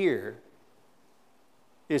 everything here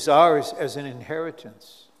is ours as an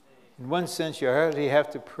inheritance. In one sense, you hardly have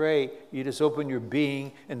to pray. You just open your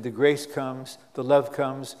being and the grace comes, the love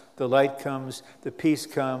comes, the light comes, the peace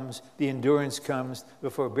comes, the endurance comes, the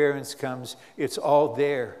forbearance comes. It's all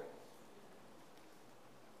there.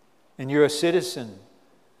 And you're a citizen.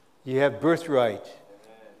 You have birthright.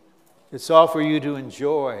 It's all for you to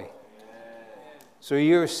enjoy. So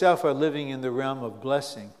you yourself are living in the realm of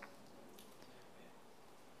blessing.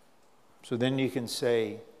 So then you can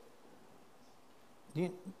say,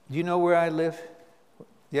 do you know where I live?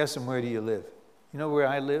 Yes, and where do you live? You know where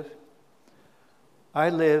I live? I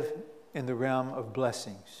live in the realm of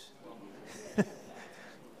blessings.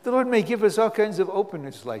 The Lord may give us all kinds of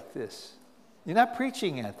openers like this. You're not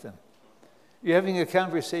preaching at them. You're having a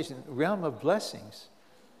conversation. Realm of blessings.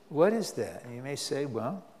 What is that? And you may say,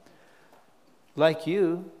 well, like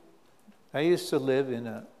you, I used to live in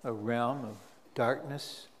a realm of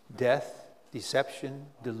darkness, death, deception,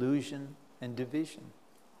 delusion, and division.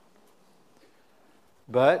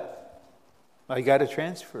 But I got a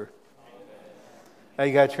transfer. I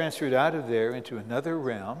got transferred out of there into another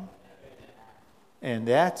realm, and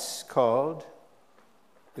that's called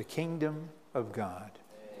the kingdom of God.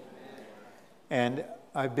 And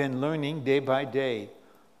I've been learning day by day,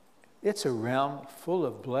 it's a realm full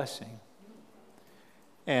of blessing.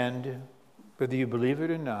 And whether you believe it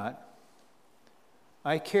or not,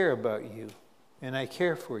 I care about you, and I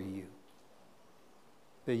care for you,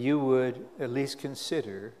 that you would at least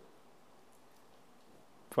consider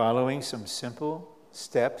following some simple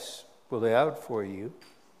steps we'll lay out for you,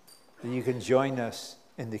 that you can join us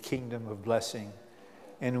in the kingdom of blessing,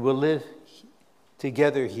 and we'll live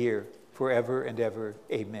together here forever and ever.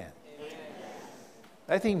 Amen. Amen.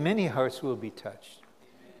 I think many hearts will be touched.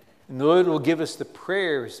 And the Lord will give us the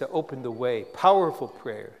prayers to open the way, powerful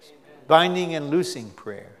prayers, binding and loosing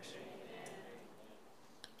prayers.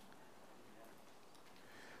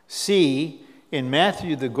 See, in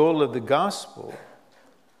Matthew, the goal of the gospel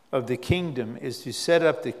of the kingdom is to set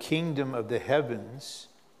up the kingdom of the heavens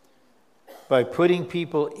by putting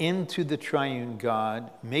people into the triune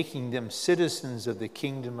God, making them citizens of the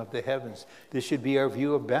kingdom of the heavens. This should be our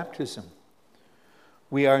view of baptism.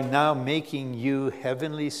 We are now making you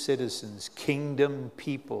heavenly citizens, kingdom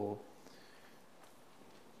people,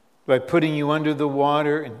 by putting you under the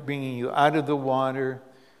water and bringing you out of the water.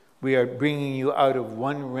 We are bringing you out of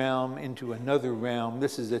one realm into another realm.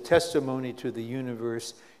 This is a testimony to the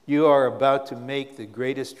universe. You are about to make the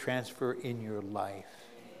greatest transfer in your life.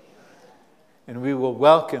 And we will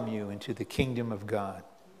welcome you into the kingdom of God.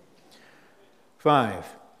 5,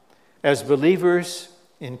 as believers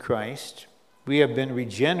in Christ, we have been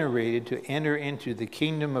regenerated to enter into the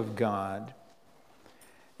kingdom of God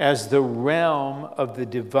as the realm of the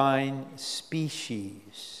divine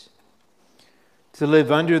species, to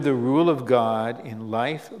live under the rule of God in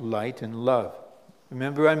life, light, and love.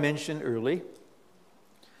 Remember I mentioned early,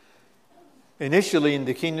 initially in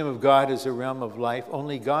the kingdom of God as a realm of life,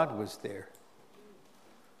 only God was there.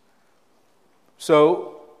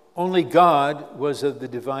 So only God was of the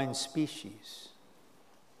divine species.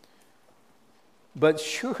 But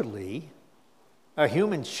surely a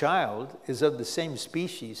human child is of the same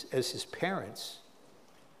species as his parents.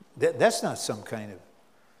 That's not some kind of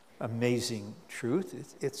amazing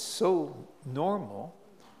truth. It's so normal.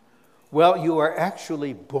 Well, you are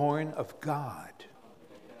actually born of God.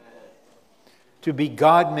 to be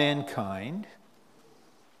God mankind.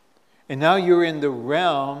 And now you're in the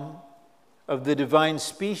realm of the divine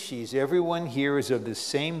species. Everyone here is of the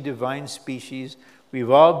same divine species.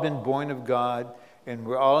 We've all been born of God, and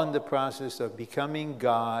we're all in the process of becoming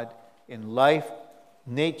God in life,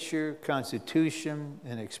 nature, constitution,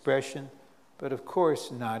 and expression, but of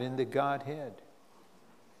course not in the Godhead.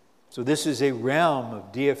 So this is a realm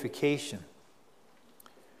of deification.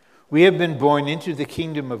 We have been born into the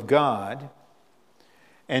kingdom of God,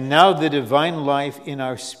 and now the divine life in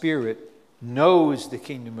our spirit knows the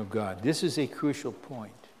kingdom of God. This is a crucial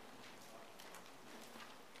point.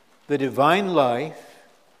 The divine life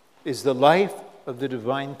is the life of the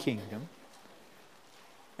divine kingdom,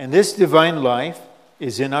 and this divine life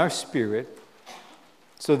is in our spirit.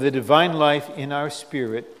 So the divine life in our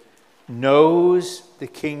spirit knows the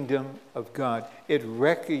kingdom of God. It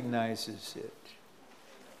recognizes it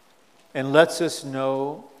and lets us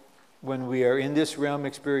know when we are in this realm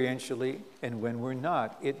experientially and when we're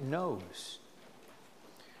not. It knows.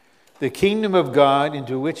 The kingdom of God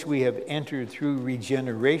into which we have entered through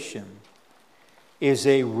regeneration is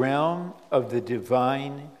a realm of the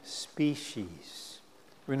divine species.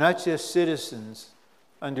 We're not just citizens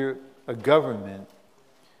under a government.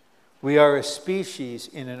 We are a species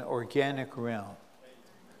in an organic realm.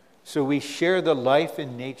 So we share the life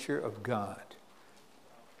and nature of God.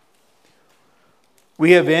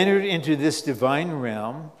 We have entered into this divine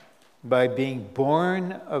realm by being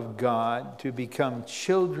born of God to become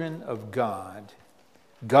children of God,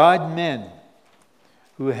 God-men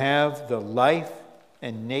who have the life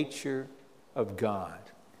and nature of God.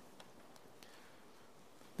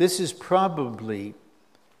 This is probably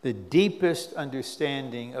the deepest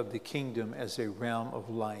understanding of the kingdom as a realm of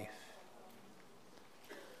life.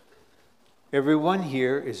 Everyone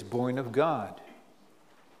here is born of God.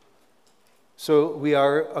 So we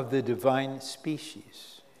are of the divine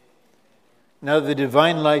species. Now the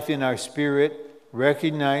divine life in our spirit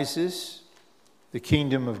recognizes the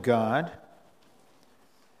kingdom of God,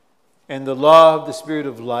 and the law of the Spirit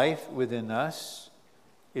of life within us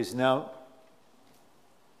is now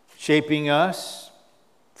shaping us,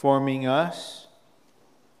 forming us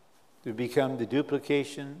to become the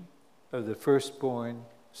duplication of the firstborn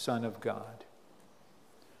Son of God.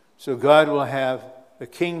 So God will have a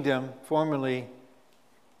kingdom. Formerly,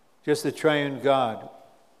 just the triune God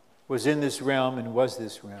was in this realm and was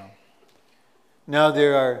this realm. Now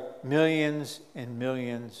there are millions and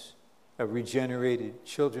millions of regenerated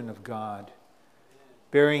children of God,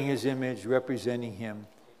 bearing His image, representing Him,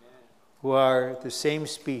 who are the same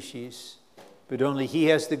species, but only He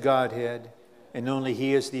has the Godhead, and only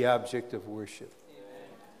He is the object of worship.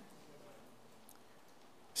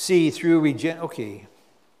 See, through regeneration,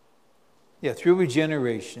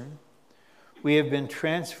 we have been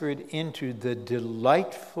transferred into the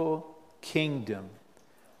delightful kingdom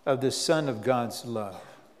of the Son of God's love.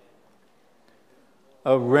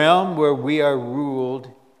 A realm where we are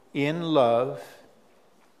ruled in love,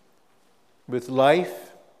 with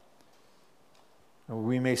life, or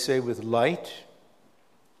we may say with light.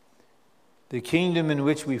 The kingdom in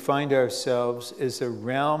which we find ourselves is a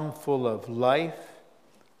realm full of life,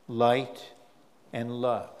 light, and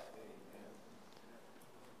love.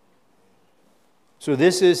 So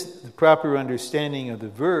this is the proper understanding of the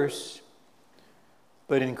verse,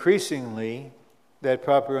 but increasingly, that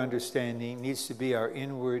proper understanding needs to be our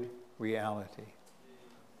inward reality.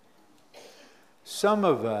 Some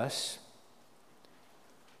of us,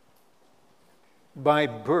 by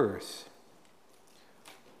birth,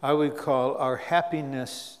 I would call our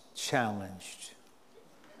happiness challenged.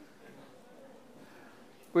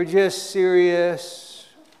 We're just serious,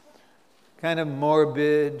 kind of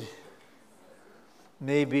morbid,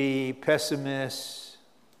 maybe pessimists.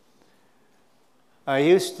 I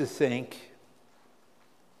used to think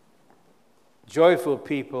joyful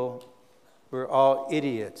people were all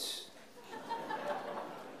idiots.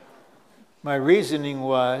 My reasoning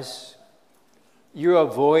was, you're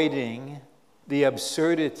avoiding the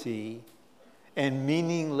absurdity and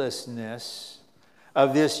meaninglessness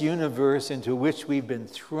of this universe into which we've been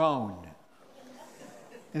thrown.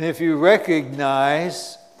 And if you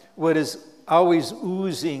recognize what is always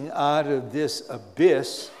oozing out of this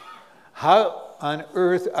abyss, how on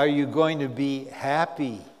earth are you going to be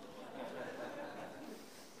happy?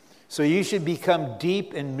 So you should become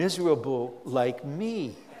deep and miserable like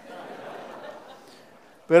me.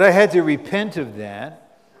 But I had to repent of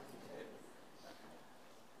that.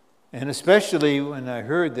 And especially when I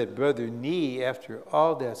heard that Brother Nee, after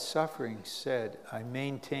all that suffering, said, I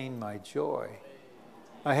maintain my joy.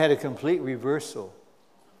 I had a complete reversal.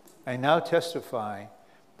 I now testify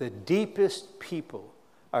the deepest people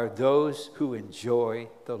are those who enjoy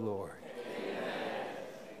the Lord.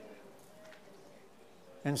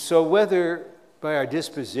 And so whether by our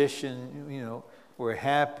disposition, we're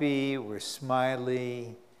happy, we're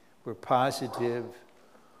smiley, we're positive,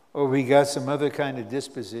 or we got some other kind of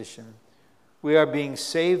disposition, we are being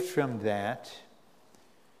saved from that,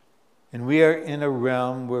 and we are in a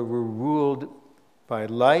realm where we're ruled by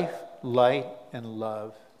life, light, and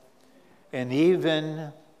love. And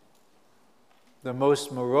even the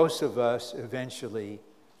most morose of us eventually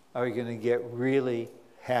are going to get really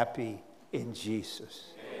happy in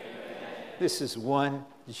Jesus. Amen. This is one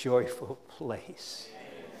joyful place.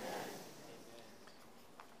 Amen.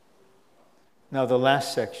 Now the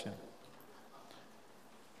last section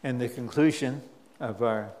and the conclusion of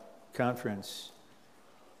our conference.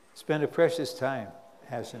 It's been a precious time,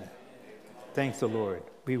 hasn't it? Thank the Lord.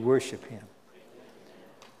 We worship Him.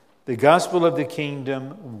 The gospel of the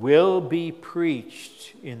kingdom will be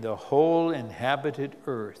preached in the whole inhabited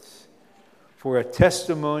earth for a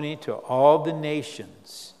testimony to all the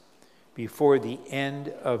nations before the end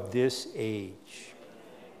of this age.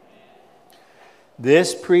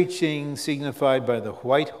 This preaching, signified by the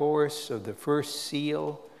white horse of the first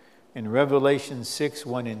seal in Revelation 6,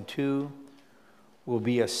 1 and 2, will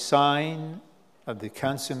be a sign of the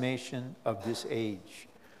consummation of this age.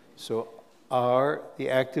 So the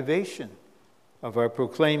activation of our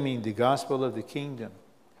proclaiming the gospel of the kingdom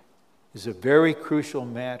is a very crucial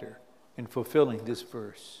matter in fulfilling this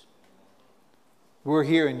verse. We're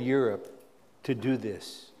here in Europe to do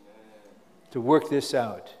this, to work this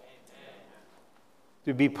out,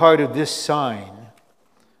 to be part of this sign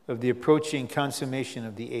of the approaching consummation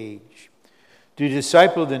of the age. To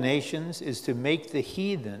disciple the nations is to make the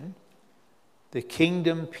heathen the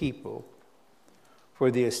kingdom people for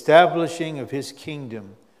the establishing of His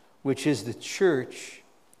kingdom, which is the church,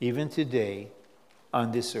 even today,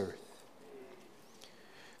 on this earth.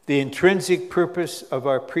 The intrinsic purpose of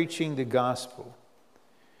our preaching the gospel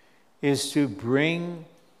is to bring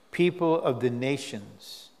people of the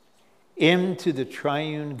nations into the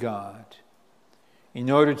triune God in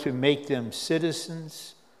order to make them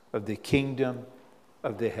citizens of the kingdom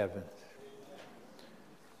of the heavens.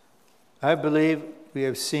 I believe we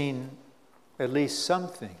have seen at least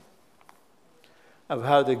something of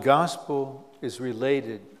how the gospel is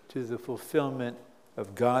related to the fulfillment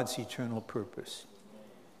of God's eternal purpose.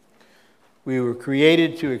 We were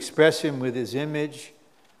created to express Him with His image.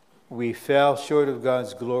 We fell short of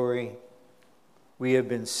God's glory. We have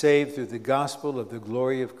been saved through the gospel of the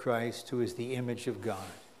glory of Christ, who is the image of God.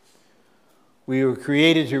 We were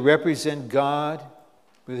created to represent God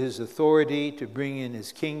with His authority to bring in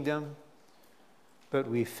His kingdom, but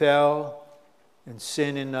we fell, and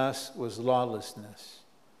sin in us was lawlessness.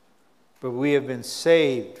 But we have been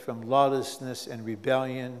saved from lawlessness and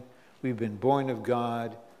rebellion. We've been born of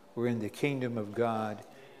God. We're in the kingdom of God.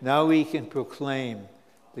 Now we can proclaim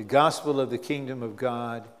the gospel of the kingdom of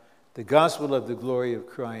God, the gospel of the glory of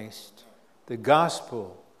Christ, the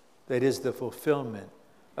gospel that is the fulfillment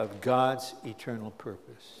of God's eternal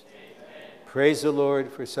purpose. Amen. Praise the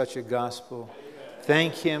Lord for such a gospel. Amen.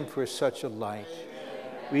 Thank Him for such a light. Amen.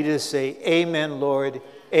 We just say, Amen, Lord.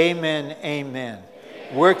 Amen, amen.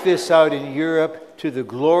 Amen. Work this out in Europe to the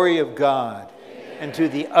glory of God. Amen. And to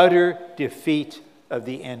the utter defeat of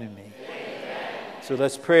the enemy. Amen. So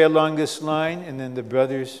let's pray along this line, and then the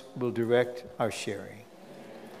brothers will direct our sharing.